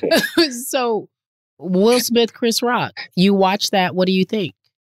 So Will Smith, Chris Rock, you watch that. What do you think?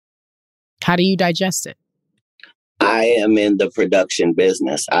 How do you digest it? I am in the production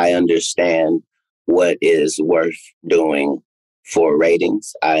business. I understand what is worth doing for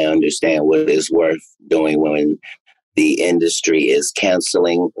ratings. I understand what is worth doing when the industry is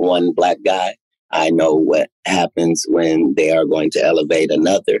canceling one black guy. I know what happens when they are going to elevate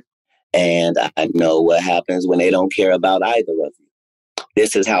another. And I know what happens when they don't care about either of you.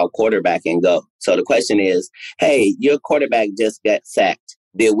 This is how quarterbacking go. So the question is, hey, your quarterback just got sacked.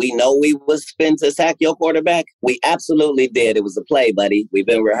 Did we know we was fin to sack your quarterback? We absolutely did. It was a play, buddy. We've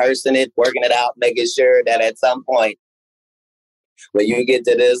been rehearsing it, working it out, making sure that at some point, when you get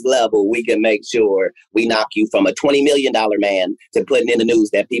to this level, we can make sure we knock you from a $20 million man to putting in the news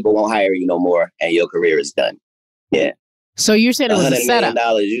that people won't hire you no more and your career is done. Yeah. So you're saying it was a setup? $100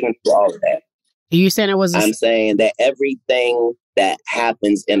 million, you can do all of that. You saying it was? I'm saying that everything that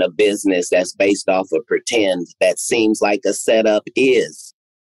happens in a business that's based off of pretend that seems like a setup is.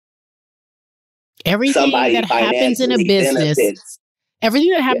 Everything that happens in a business,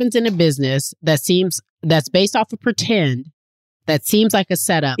 everything that happens in a business that's based off of pretend that seems like a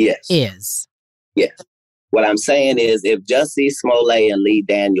setup is. Yes. What I'm saying is if Jussie Smollett and Lee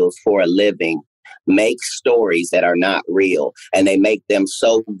Daniels for a living make stories that are not real and they make them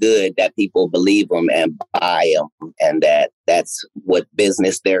so good that people believe them and buy them and that's what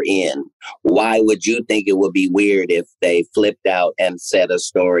business they're in, why would you think it would be weird if they flipped out and said a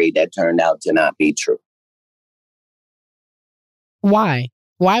story that turned out to not be true? Why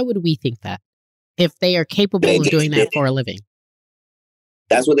would we think that if they are capable of doing that for a living?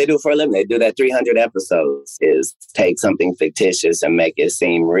 That's what they do for a living. They do that 300 episodes, is take something fictitious and make it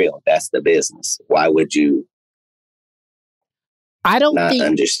seem real. That's the business. Why would you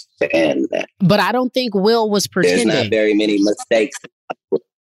understand that? But I don't think Will was pretending. There's not very many mistakes.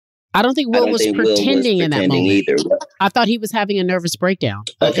 I don't think Will was pretending in that moment. Either. I thought he was having a nervous breakdown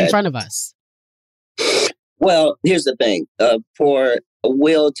in front of us. Well, here's the thing. For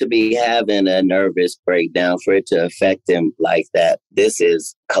Will to be having a nervous breakdown, for it to affect him like that, this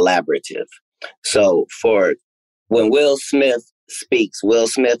is collaborative. So when Will Smith speaks, Will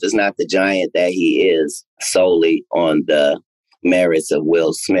Smith is not the giant that he is solely on the merits of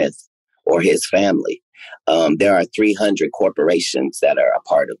Will Smith or his family. There are 300 corporations that are a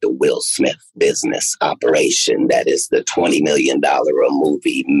part of the Will Smith business operation. That is the $20 million a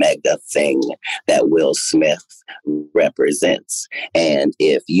movie mega thing that Will Smith represents. And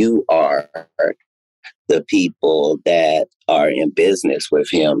if you are the people that are in business with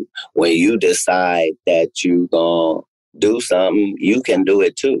him, when you decide that you're going to do something, you can do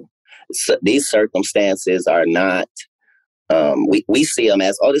it too. So these circumstances are not we see him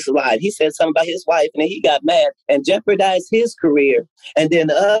as, oh, this is live. He said something about his wife and then he got mad and jeopardized his career. And then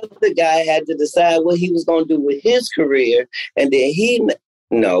the other guy had to decide what he was going to do with his career. And then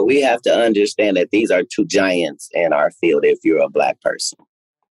no, we have to understand that these are two giants in our field if you're a black person.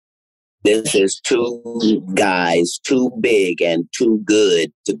 This is two guys too big and too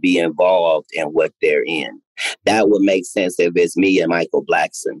good to be involved in what they're in. That would make sense if it's me and Michael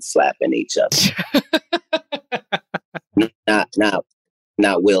Blackson slapping each other.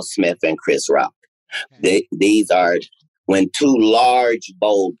 Not Will Smith and Chris Rock. These are, when two large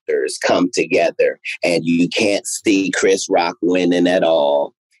boulders come together and you can't see Chris Rock winning at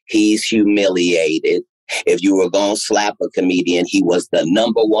all. He's humiliated. If you were going to slap a comedian, he was the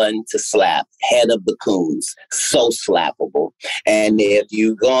number one to slap, head of the coons, so slappable. And if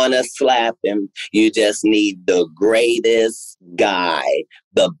you're going to slap him, you just need the greatest guy,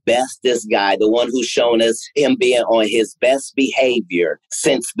 the bestest guy, the one who's shown us him being on his best behavior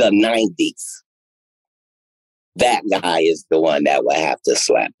since the 90s. That guy is the one that will have to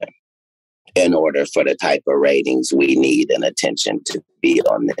slap him in order for the type of ratings we need and attention to be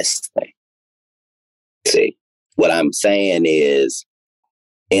on this thing. See, what I'm saying is,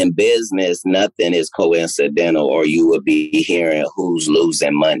 in business, nothing is coincidental, or you would be hearing who's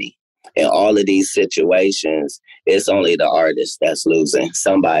losing money. In all of these situations, it's only the artist that's losing.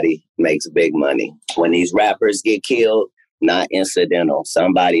 Somebody makes big money. When these rappers get killed, not incidental.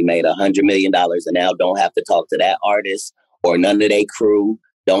 Somebody made $100 million and now don't have to talk to that artist or none of their crew.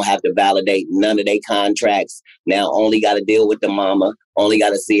 Don't have to validate none of their contracts. Now only got to deal with the mama, only got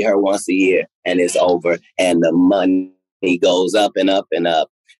to see her once a year, and it's over. And the money goes up and up and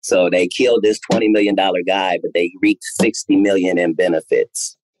up. So they killed this $20 million guy, but they reaped $60 million in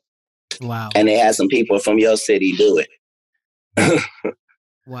benefits. Wow. And they had some people from your city do it.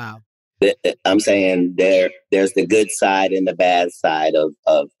 Wow. I'm saying there's the good side and the bad side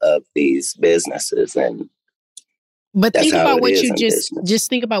of these businesses. But think about what you just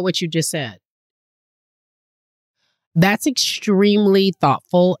think about what you just said. That's extremely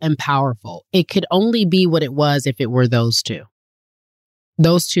thoughtful and powerful. It could only be what it was if it were those two.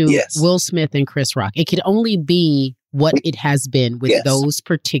 Those two, yes. Will Smith and Chris Rock. It could only be what it has been with yes. those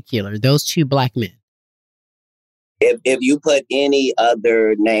two black men. If you put any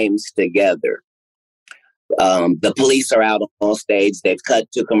other names together, the police are out on stage, they've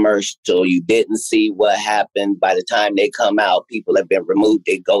cut to commercial, you didn't see what happened. By the time they come out, people have been removed.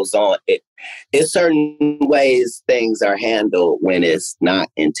 It goes on. It's certain ways things are handled when it's not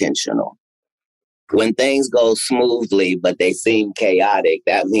intentional. When things go smoothly, but they seem chaotic,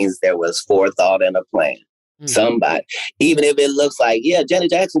 that means there was forethought and a plan. Mm-hmm. Somebody, even if it looks like, yeah, Janet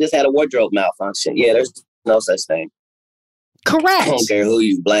Jackson just had a wardrobe malfunction. Yeah, there's no such thing. Correct. I don't care who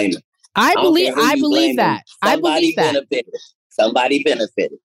you blame. I believe that. Somebody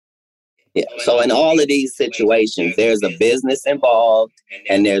benefited. Yeah. So in all of these situations, there's a business involved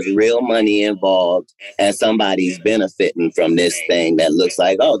and there's real money involved, and somebody's benefiting from this thing that looks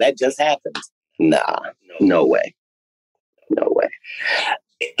like, oh, that just happened. Nah, no way. No way.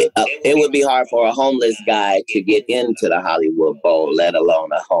 It would be hard for a homeless guy to get into the Hollywood Bowl, let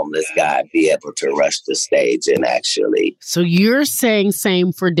alone a homeless guy be able to rush the stage and actually. So you're saying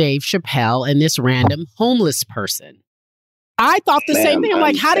same for Dave Chappelle and this random homeless person. I thought the same thing. I'm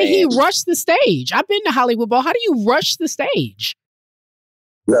like, how did he rush the stage? I've been to Hollywood Bowl. How do you rush the stage?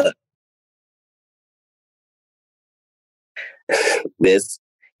 Look, this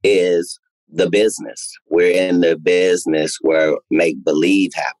is the business. We're in the business where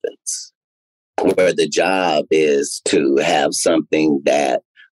make-believe happens, where the job is to have something that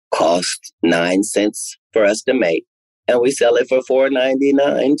costs 9 cents for us to make, and we sell it for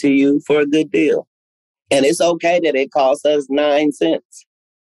 $4.99 to you for a good deal. And it's okay that it costs us 9 cents.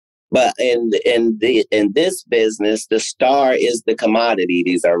 But in this business, the star is the commodity.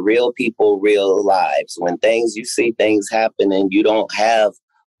 These are real people, real lives. When you see things happen and you don't have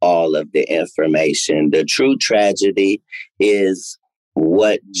all of the information. The true tragedy is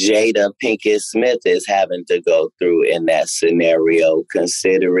what Jada Pinkett Smith is having to go through in that scenario,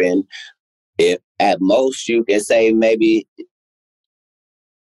 considering if at most you can say maybe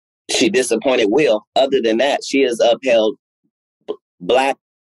she disappointed Will. Other than that, she has upheld Black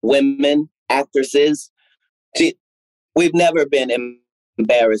women, actresses. We've never been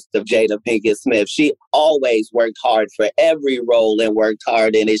embarrassed of Jada Pinkett Smith. She always worked hard for every role and worked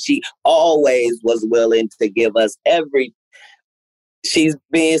hard in it. She always was willing to give us she's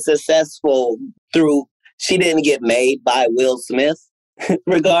being successful she didn't get made by Will Smith.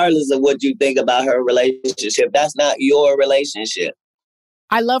 Regardless of what you think about her relationship, that's not your relationship.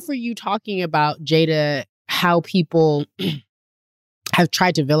 I love for you talking about Jada, how people have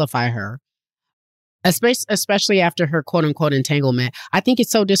tried to vilify her. Especially after her quote unquote entanglement. I think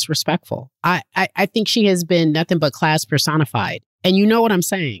it's so disrespectful. I think she has been nothing but class personified. And you know what I'm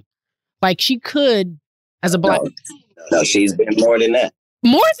saying? Like she could, as a Black. No, she's been more than that.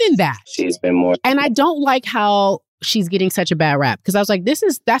 More than that. She's been more. And I don't like how she's getting such a bad rap, because I was like,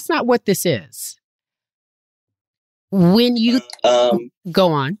 that's not what this is. When you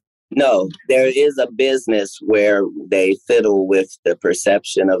go on. No, there is a business where they fiddle with the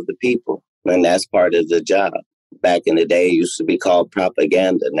perception of the people. And that's part of the job. Back in the day, it used to be called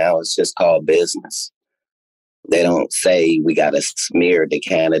propaganda. Now it's just called business. They don't say we got to smear the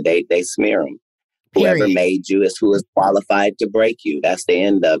candidate. They smear them. Period. Whoever made you is who is qualified to break you. That's the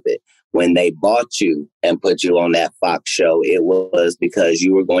end of it. When they bought you and put you on that Fox show, it was because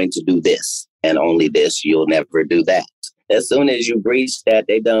you were going to do this and only this. You'll never do that. As soon as you breach that,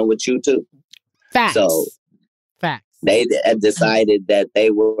 they done with you too. Facts. So Facts. They decided that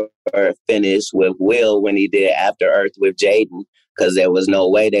they were finished with Will when he did After Earth with Jaden, because there was no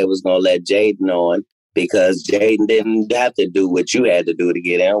way they was going to let Jaden on, because Jaden didn't have to do what you had to do to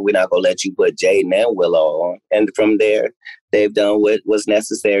get in. We're not going to let you put Jaden and Willow on. And from there, they've done what was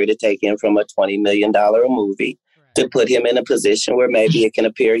necessary to take him from a $20 million movie to put him in a position where maybe it can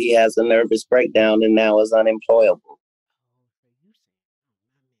appear he has a nervous breakdown and now is unemployable.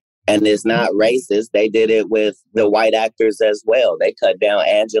 And it's not racist. They did it with the white actors as well. They cut down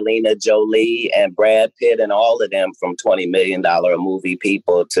Angelina Jolie and Brad Pitt and all of them from $20 million movie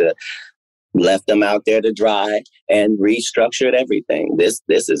people to left them out there to dry and restructured everything. This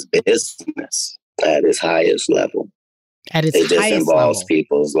is business at its highest level. At its highest level. It just involves level.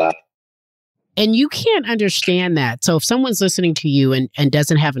 people's lives. And you can't understand that. So if someone's listening to you and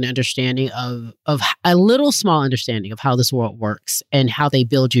doesn't have an understanding of a little small understanding of how this world works and how they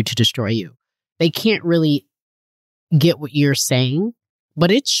build you to destroy you, they can't really get what you're saying,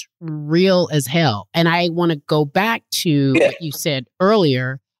 but it's real as hell. And I want to go back to what you said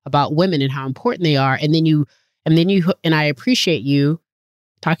earlier about women and how important they are. And I appreciate you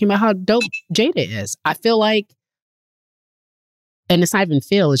talking about how dope Jada is. I feel like, and it's not even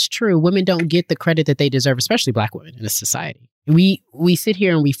feel, it's true. Women don't get the credit that they deserve, especially Black women in this society. We sit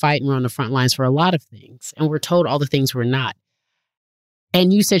here and we fight and we're on the front lines for a lot of things, and we're told all the things we're not.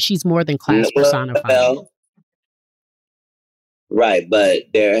 And you said she's more than class personified. Well, right, but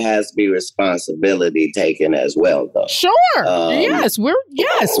there has to be responsibility taken as well, though. Sure. Yes, we're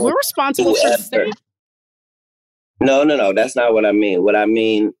responsible for the state. No, that's not what I mean. What I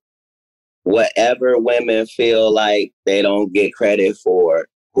mean, whatever women feel like they don't get credit for,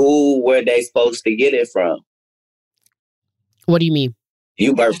 who were they supposed to get it from? What do you mean?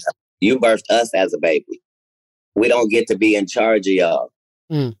 You birthed us as a baby. We don't get to be in charge of y'all.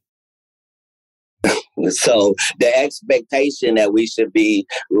 Mm. So the expectation that we should be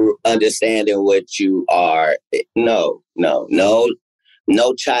understanding what you are, no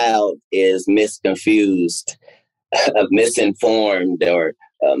child is misconfused, misinformed, or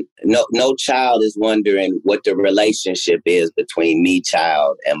no child is wondering what the relationship is between me,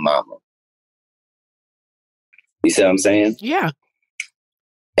 child, and mama. You see what I'm saying? Yeah.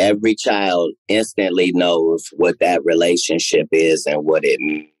 Every child instantly knows what that relationship is and what it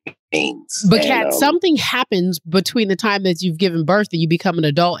means. But Kat, something happens between the time that you've given birth and you become an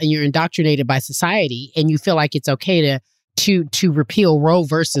adult and you're indoctrinated by society and you feel like it's okay to repeal Roe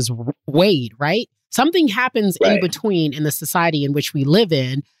versus Wade, right? Something happens in between in the society in which we live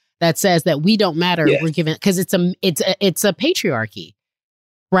in that says that we don't matter. We're given, because it's a patriarchy,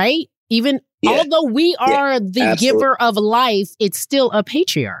 right? Although we are the giver of life, it's still a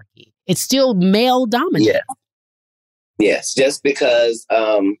patriarchy. It's still male dominant. Yeah. Yes, just because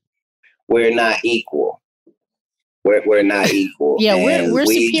we're not equal. We're not equal. Yeah, we're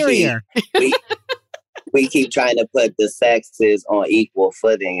superior. We keep trying to put the sexes on equal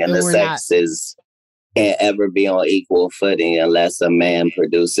footing, and the sexes can't ever be on equal footing unless a man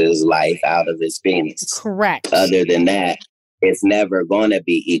produces life out of his penis. Correct. Other than that, it's never going to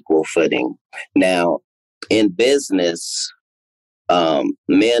be equal footing. Now, in business,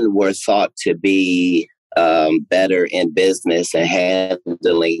 men were thought to be better in business and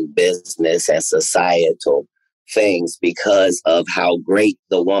handling business and societal things because of how great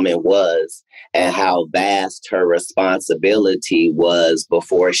the woman was and how vast her responsibility was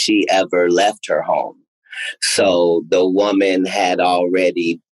before she ever left her home. So the woman had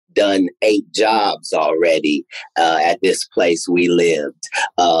already done 8 jobs already at this place we lived.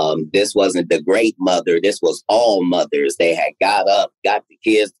 This wasn't the great mother. This was all mothers. They had got up, got the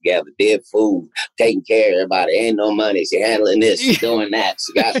kids together, did food, taking care of everybody. Ain't no money. She handling this, she doing that.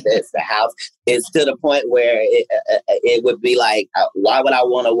 She got this, the house. It's to the point where it would be like, why would I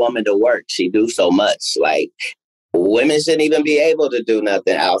want a woman to work? She do so much. Like, women shouldn't even be able to do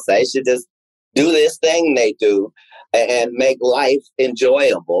nothing else. They should just do this thing they do and make life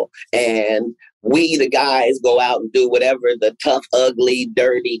enjoyable. And we, the guys, go out and do whatever the tough, ugly,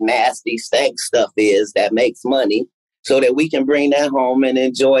 dirty, nasty, stank stuff is that makes money so that we can bring that home and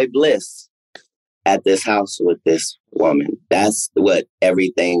enjoy bliss at this house with this woman. That's what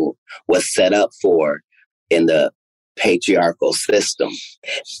everything was set up for in the patriarchal system.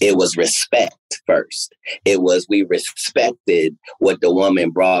 It was respect first. It was, we respected what the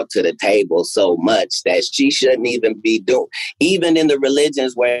woman brought to the table so much that she shouldn't even be doing, even in the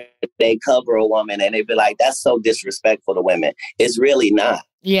religions where they cover a woman and they be like, that's so disrespectful to women. It's really not.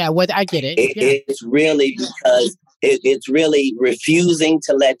 Yeah, I get it. It's really because it's really refusing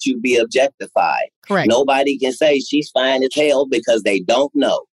to let you be objectified. Correct. Nobody can say she's fine as hell because they don't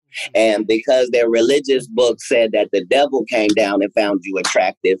know. And because their religious book said that the devil came down and found you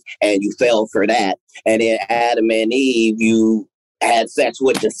attractive and you fell for that. And then Adam and Eve, you had sex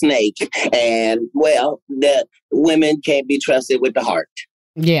with the snake. And, well, the women can't be trusted with the heart.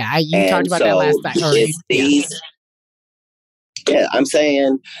 Yeah, you talked about that last time. Yeah, I'm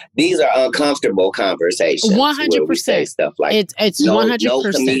saying these are uncomfortable conversations. 100%. Stuff like it's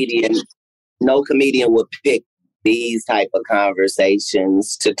 100%. No comedian would pick these type of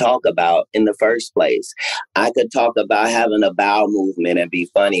conversations to talk about in the first place. I could talk about having a bowel movement and be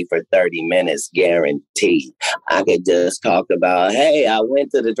funny for 30 minutes, guaranteed. I could just talk about, hey, I went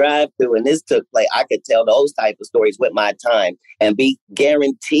to the drive-thru and this took place. I could tell those type of stories with my time and be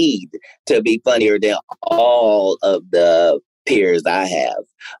guaranteed to be funnier than all of the peers I have.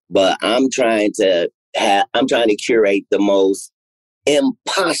 But I'm trying to curate the most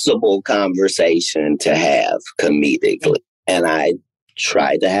impossible conversation to have comedically, and I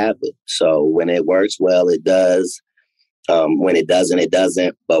try to have it. So when it works well, it does. When it doesn't, it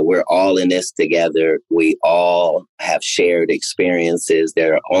doesn't. But we're all in this together. We all have shared experiences.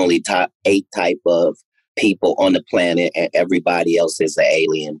 There are only 8 type of people on the planet, and everybody else is an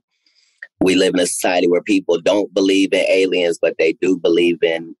alien. We live in a society where people don't believe in aliens, but they do believe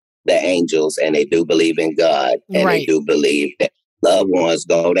in the angels, and they do believe in God, and They do believe that loved ones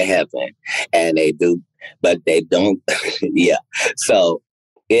go to heaven, and they do, but they don't. Yeah. So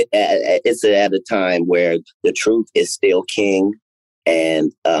it's at a time where the truth is still king.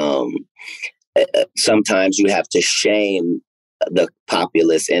 And sometimes you have to shame the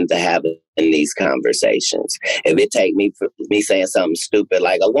populace into having these conversations. If it take me saying something stupid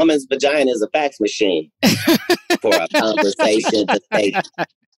like a woman's vagina is a fax machine for a conversation to take.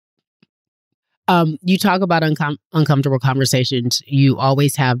 You talk about uncomfortable conversations. You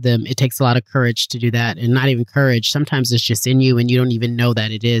always have them. It takes a lot of courage to do that, and not even courage. Sometimes it's just in you and you don't even know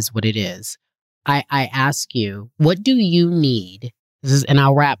that it is what it is. I ask you, what do you need? And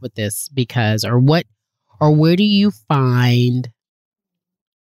I'll wrap with this where do you find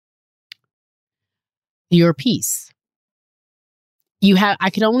your peace? I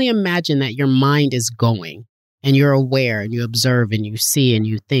can only imagine that your mind is going and you're aware and you observe and you see and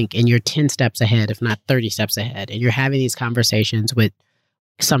you think and you're 10 steps ahead, if not 30 steps ahead. And you're having these conversations with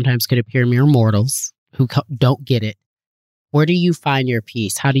sometimes could appear mere mortals who don't get it. Where do you find your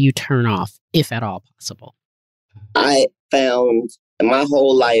peace? How do you turn off, if at all possible? I found my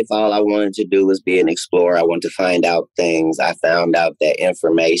whole life, all I wanted to do was be an explorer. I wanted to find out things. I found out that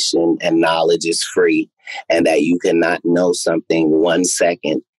information and knowledge is free and that you cannot know something 1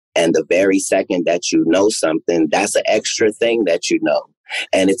 second. And the very second that you know something, that's an extra thing that you know.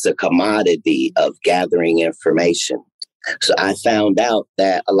 And it's a commodity of gathering information. So I found out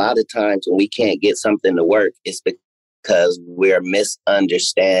that a lot of times when we can't get something to work, it's because we're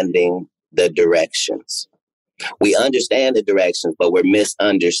misunderstanding the directions. We understand the directions, but we're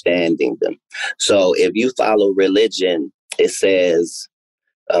misunderstanding them. So if you follow religion, it says,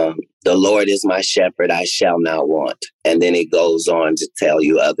 the Lord is my shepherd, I shall not want. And then it goes on to tell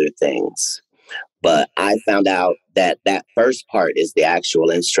you other things. But I found out that first part is the actual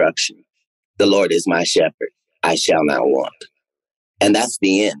instruction. The Lord is my shepherd, I shall not want. And that's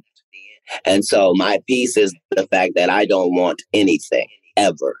the end. And so my peace is the fact that I don't want anything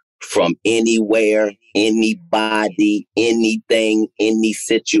ever from anywhere, anybody, anything, any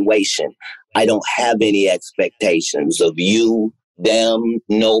situation. I don't have any expectations of you, them,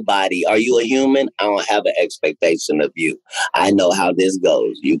 nobody. Are you a human? I don't have an expectation of you. I know how this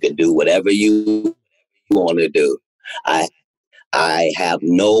goes. You can do whatever you want to do. I have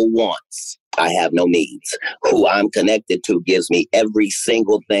no wants. I have no needs. Who I'm connected to gives me every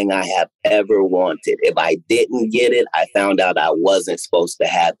single thing I have ever wanted. If I didn't get it, I found out I wasn't supposed to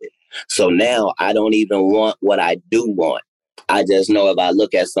have it. So now I don't even want what I do want. I just know if I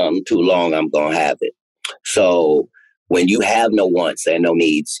look at something too long, I'm going to have it. So when you have no wants and no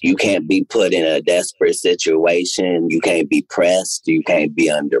needs, you can't be put in a desperate situation. You can't be pressed. You can't be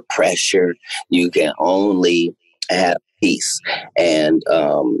under pressure. You can only have peace. And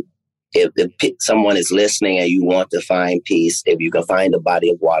if someone is listening and you want to find peace, if you can find a body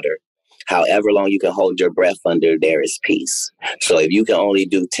of water, however long you can hold your breath under, there is peace. So if you can only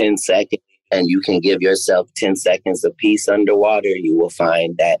do 10 seconds, and you can give yourself 10 seconds of peace underwater, you will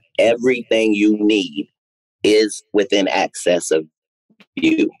find that everything you need is within access of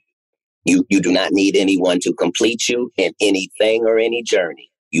you. You do not need anyone to complete you in anything or any journey.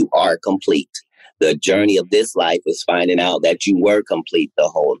 You are complete. The journey of this life is finding out that you were complete the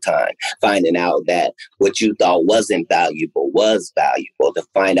whole time, finding out that what you thought wasn't valuable was valuable, to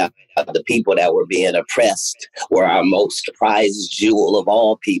find out the people that were being oppressed were our most prized jewel of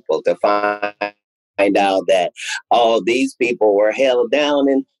all people, to find out that all these people were held down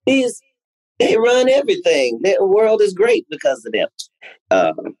and they run everything. The world is great because of them.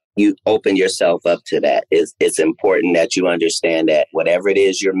 You open yourself up to that. It's important that you understand that whatever it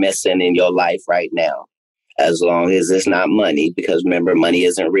is you're missing in your life right now, as long as it's not money, because remember, money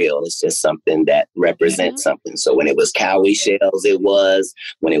isn't real. It's just something that represents something. So when it was cowrie shells, it was.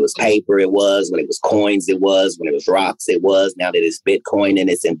 When it was paper, it was. When it was coins, it was. When it was rocks, it was. Now that it's Bitcoin and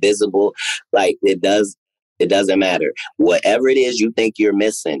it's invisible, like it doesn't matter. Whatever it is you think you're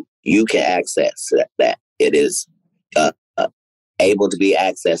missing, you can access that. It is able to be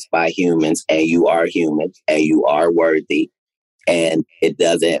accessed by humans, and you are human, and you are worthy, and it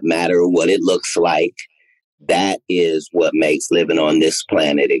doesn't matter what it looks like. That is what makes living on this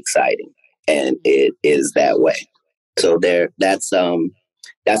planet exciting, and it is that way. So that's how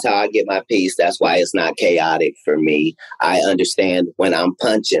I get my peace. That's why it's not chaotic for me. I understand when I'm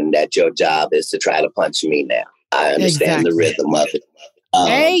punching that your job is to try to punch me now. I understand the rhythm of it.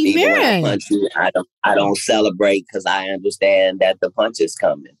 Even when I punch you, I don't celebrate because I understand that the punch is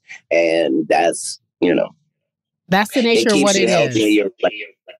coming, and that's that's the nature of what it is.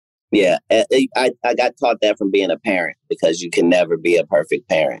 Yeah, I got taught that from being a parent, because you can never be a perfect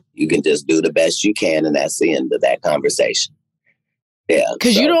parent. You can just do the best you can, and that's the end of that conversation. Yeah,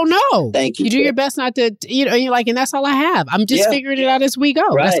 because you don't know. Thank you. You do your best not to, you're like, and that's all I have. I'm just figuring it out as we go.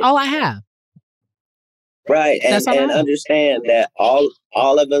 Right. That's all I have. Right. And understand that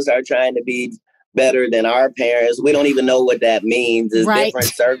all of us are trying to be better than our parents. We don't even know what that means. It's different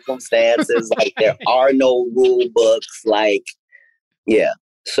circumstances. Like, there are no rule books. Like, yeah.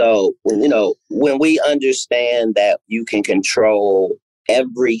 So, when we understand that you can control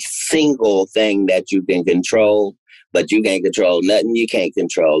every single thing that you can control, but you can't control nothing you can't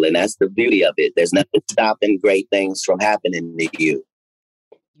control. And that's the beauty of it. There's nothing stopping great things from happening to you.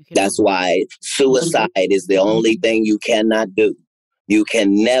 That's why suicide is the only thing you cannot do. You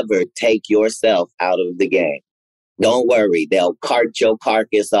can never take yourself out of the game. Don't worry. They'll cart your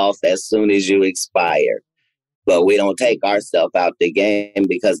carcass off as soon as you expire. But we don't take ourselves out the game,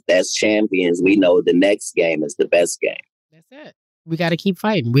 because as champions, we know the next game is the best game. That's it. We got to keep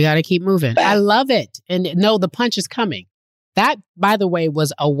fighting. We got to keep moving. I love it. And no, the punch is coming. That, by the way,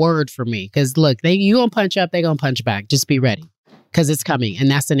 was a word for me. Because look, you going to punch up, they going to punch back. Just be ready. Because it's coming,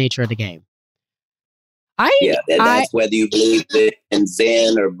 and that's the nature of the game. That's whether you believe in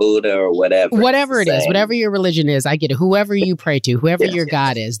Zen or Buddha or whatever. Whatever it is, whatever your religion is, I get it. Whoever you pray to, whoever your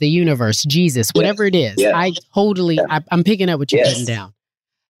God is, the universe, Jesus, whatever it is, I totally, I'm picking up what you're putting down.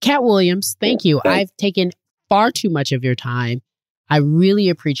 Katt Williams, thank you. I've taken far too much of your time. I really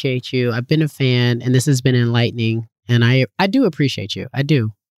appreciate you. I've been a fan, and this has been enlightening, and I do appreciate you. I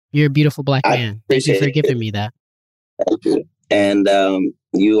do. You're a beautiful Black man. Thank you for giving me that. Thank you. And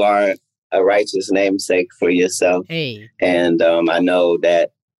you are a righteous namesake for yourself. Hey. And I know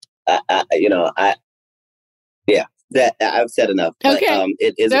that, that I've said enough. Okay. But,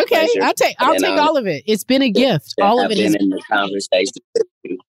 it is a pleasure. I'll take all of it. It's been a gift. All of it has been in the conversation with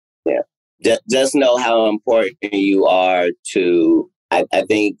you. Yeah. Just know how important you are to, I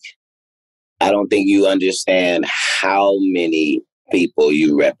don't think you understand how many people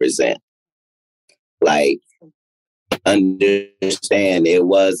you represent. Like, understand it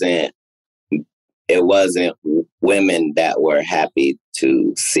wasn't women that were happy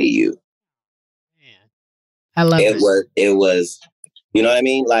to see you. I love it. It was, you know what I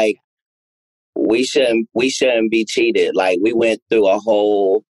mean? Like, we shouldn't be cheated. Like, we went through a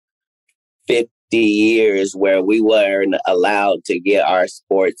whole 50 years where we weren't allowed to get our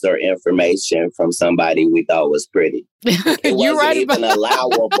sports or information from somebody we thought was pretty. It wasn't even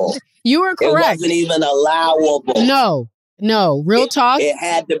allowable. You were correct. It wasn't even allowable. No. Real talk. It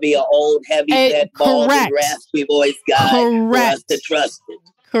had to be an old, heavy-set, bald, raspy voice guy for us to trust it.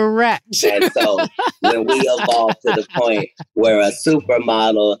 Correct. And so when we evolved to the point where a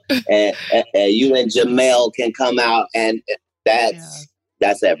supermodel and you and Jamel can come out, and that's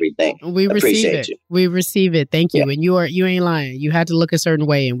everything. We receive it. We receive it. Thank you. And you ain't lying. You had to look a certain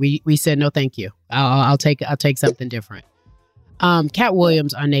way, and we said no, thank you. I'll take something different. Katt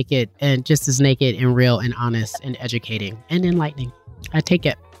Williams on Naked, and just as naked and real and honest and educating and enlightening. I take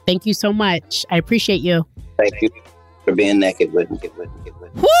it. Thank you so much. I appreciate you. Thank you for being naked with me.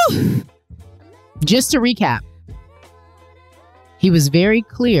 Woo! Just to recap, he was very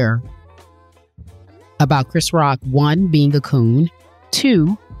clear about Chris Rock, 1, being a coon,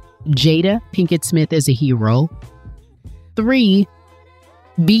 2, Jada Pinkett Smith is a hero, 3,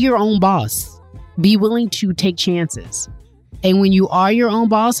 be your own boss. Be willing to take chances. And when you are your own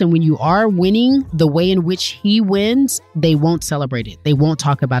boss and when you are winning the way in which he wins, they won't celebrate it. They won't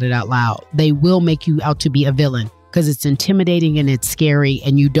talk about it out loud. They will make you out to be a villain because it's intimidating and it's scary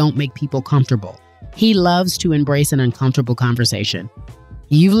and you don't make people comfortable. He loves to embrace an uncomfortable conversation.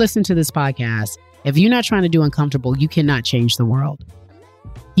 You've listened to this podcast. If you're not trying to do uncomfortable, you cannot change the world.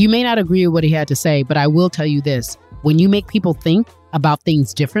 You may not agree with what he had to say, but I will tell you this. When you make people think about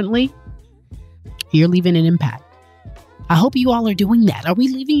things differently, you're leaving an impact. I hope you all are doing that. Are we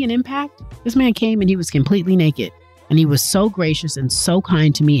leaving an impact? This man came and he was completely naked. And he was so gracious and so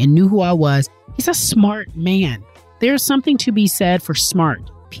kind to me and knew who I was. He's a smart man. There's something to be said for smart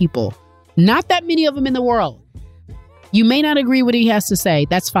people. Not that many of them in the world. You may not agree with what he has to say.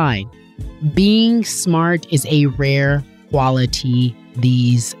 That's fine. Being smart is a rare quality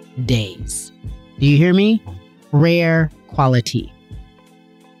these days. Do you hear me? Rare quality.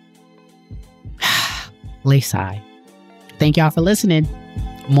 Laysai. Thank y'all for listening.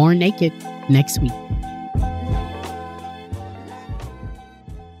 More naked next week.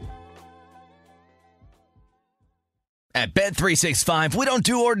 At Bet365, we don't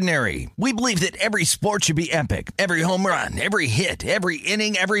do ordinary. We believe that every sport should be epic. Every home run, every hit, every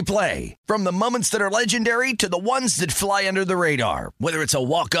inning, every play. From the moments that are legendary to the ones that fly under the radar. Whether it's a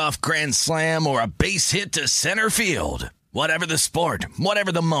walk-off grand slam or a base hit to center field. Whatever the sport,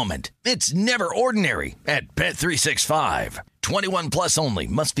 whatever the moment, it's never ordinary at Bet365. 21 plus only.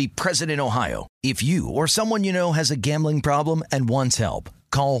 Must be present in Ohio. If you or someone you know has a gambling problem and wants help,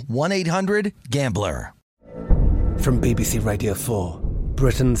 call 1-800-GAMBLER. From BBC Radio 4,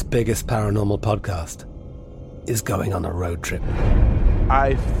 Britain's biggest paranormal podcast is going on a road trip.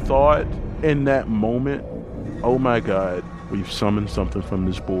 I thought in that moment, oh my God, we've summoned something from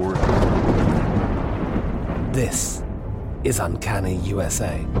this board. This is Uncanny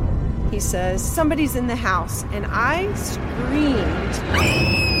USA. He says, somebody's in the house, and I screamed.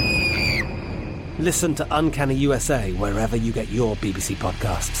 Listen to Uncanny USA wherever you get your BBC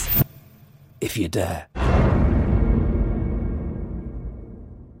podcasts, if you dare.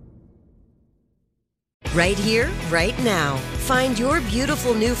 Right here, right now. Find your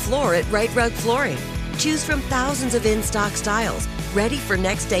beautiful new floor at Rite Rug Flooring. Choose from thousands of in-stock styles, ready for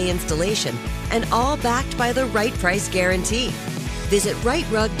next day installation, and all backed by the right price guarantee. Visit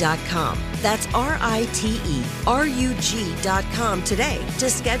riterug.com. That's RITERUG.com today to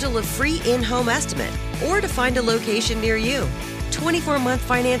schedule a free in-home estimate or to find a location near you. 24-month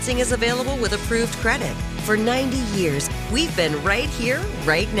financing is available with approved credit. For 90 years, we've been right here,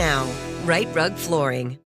 right now. Rite Rug Flooring.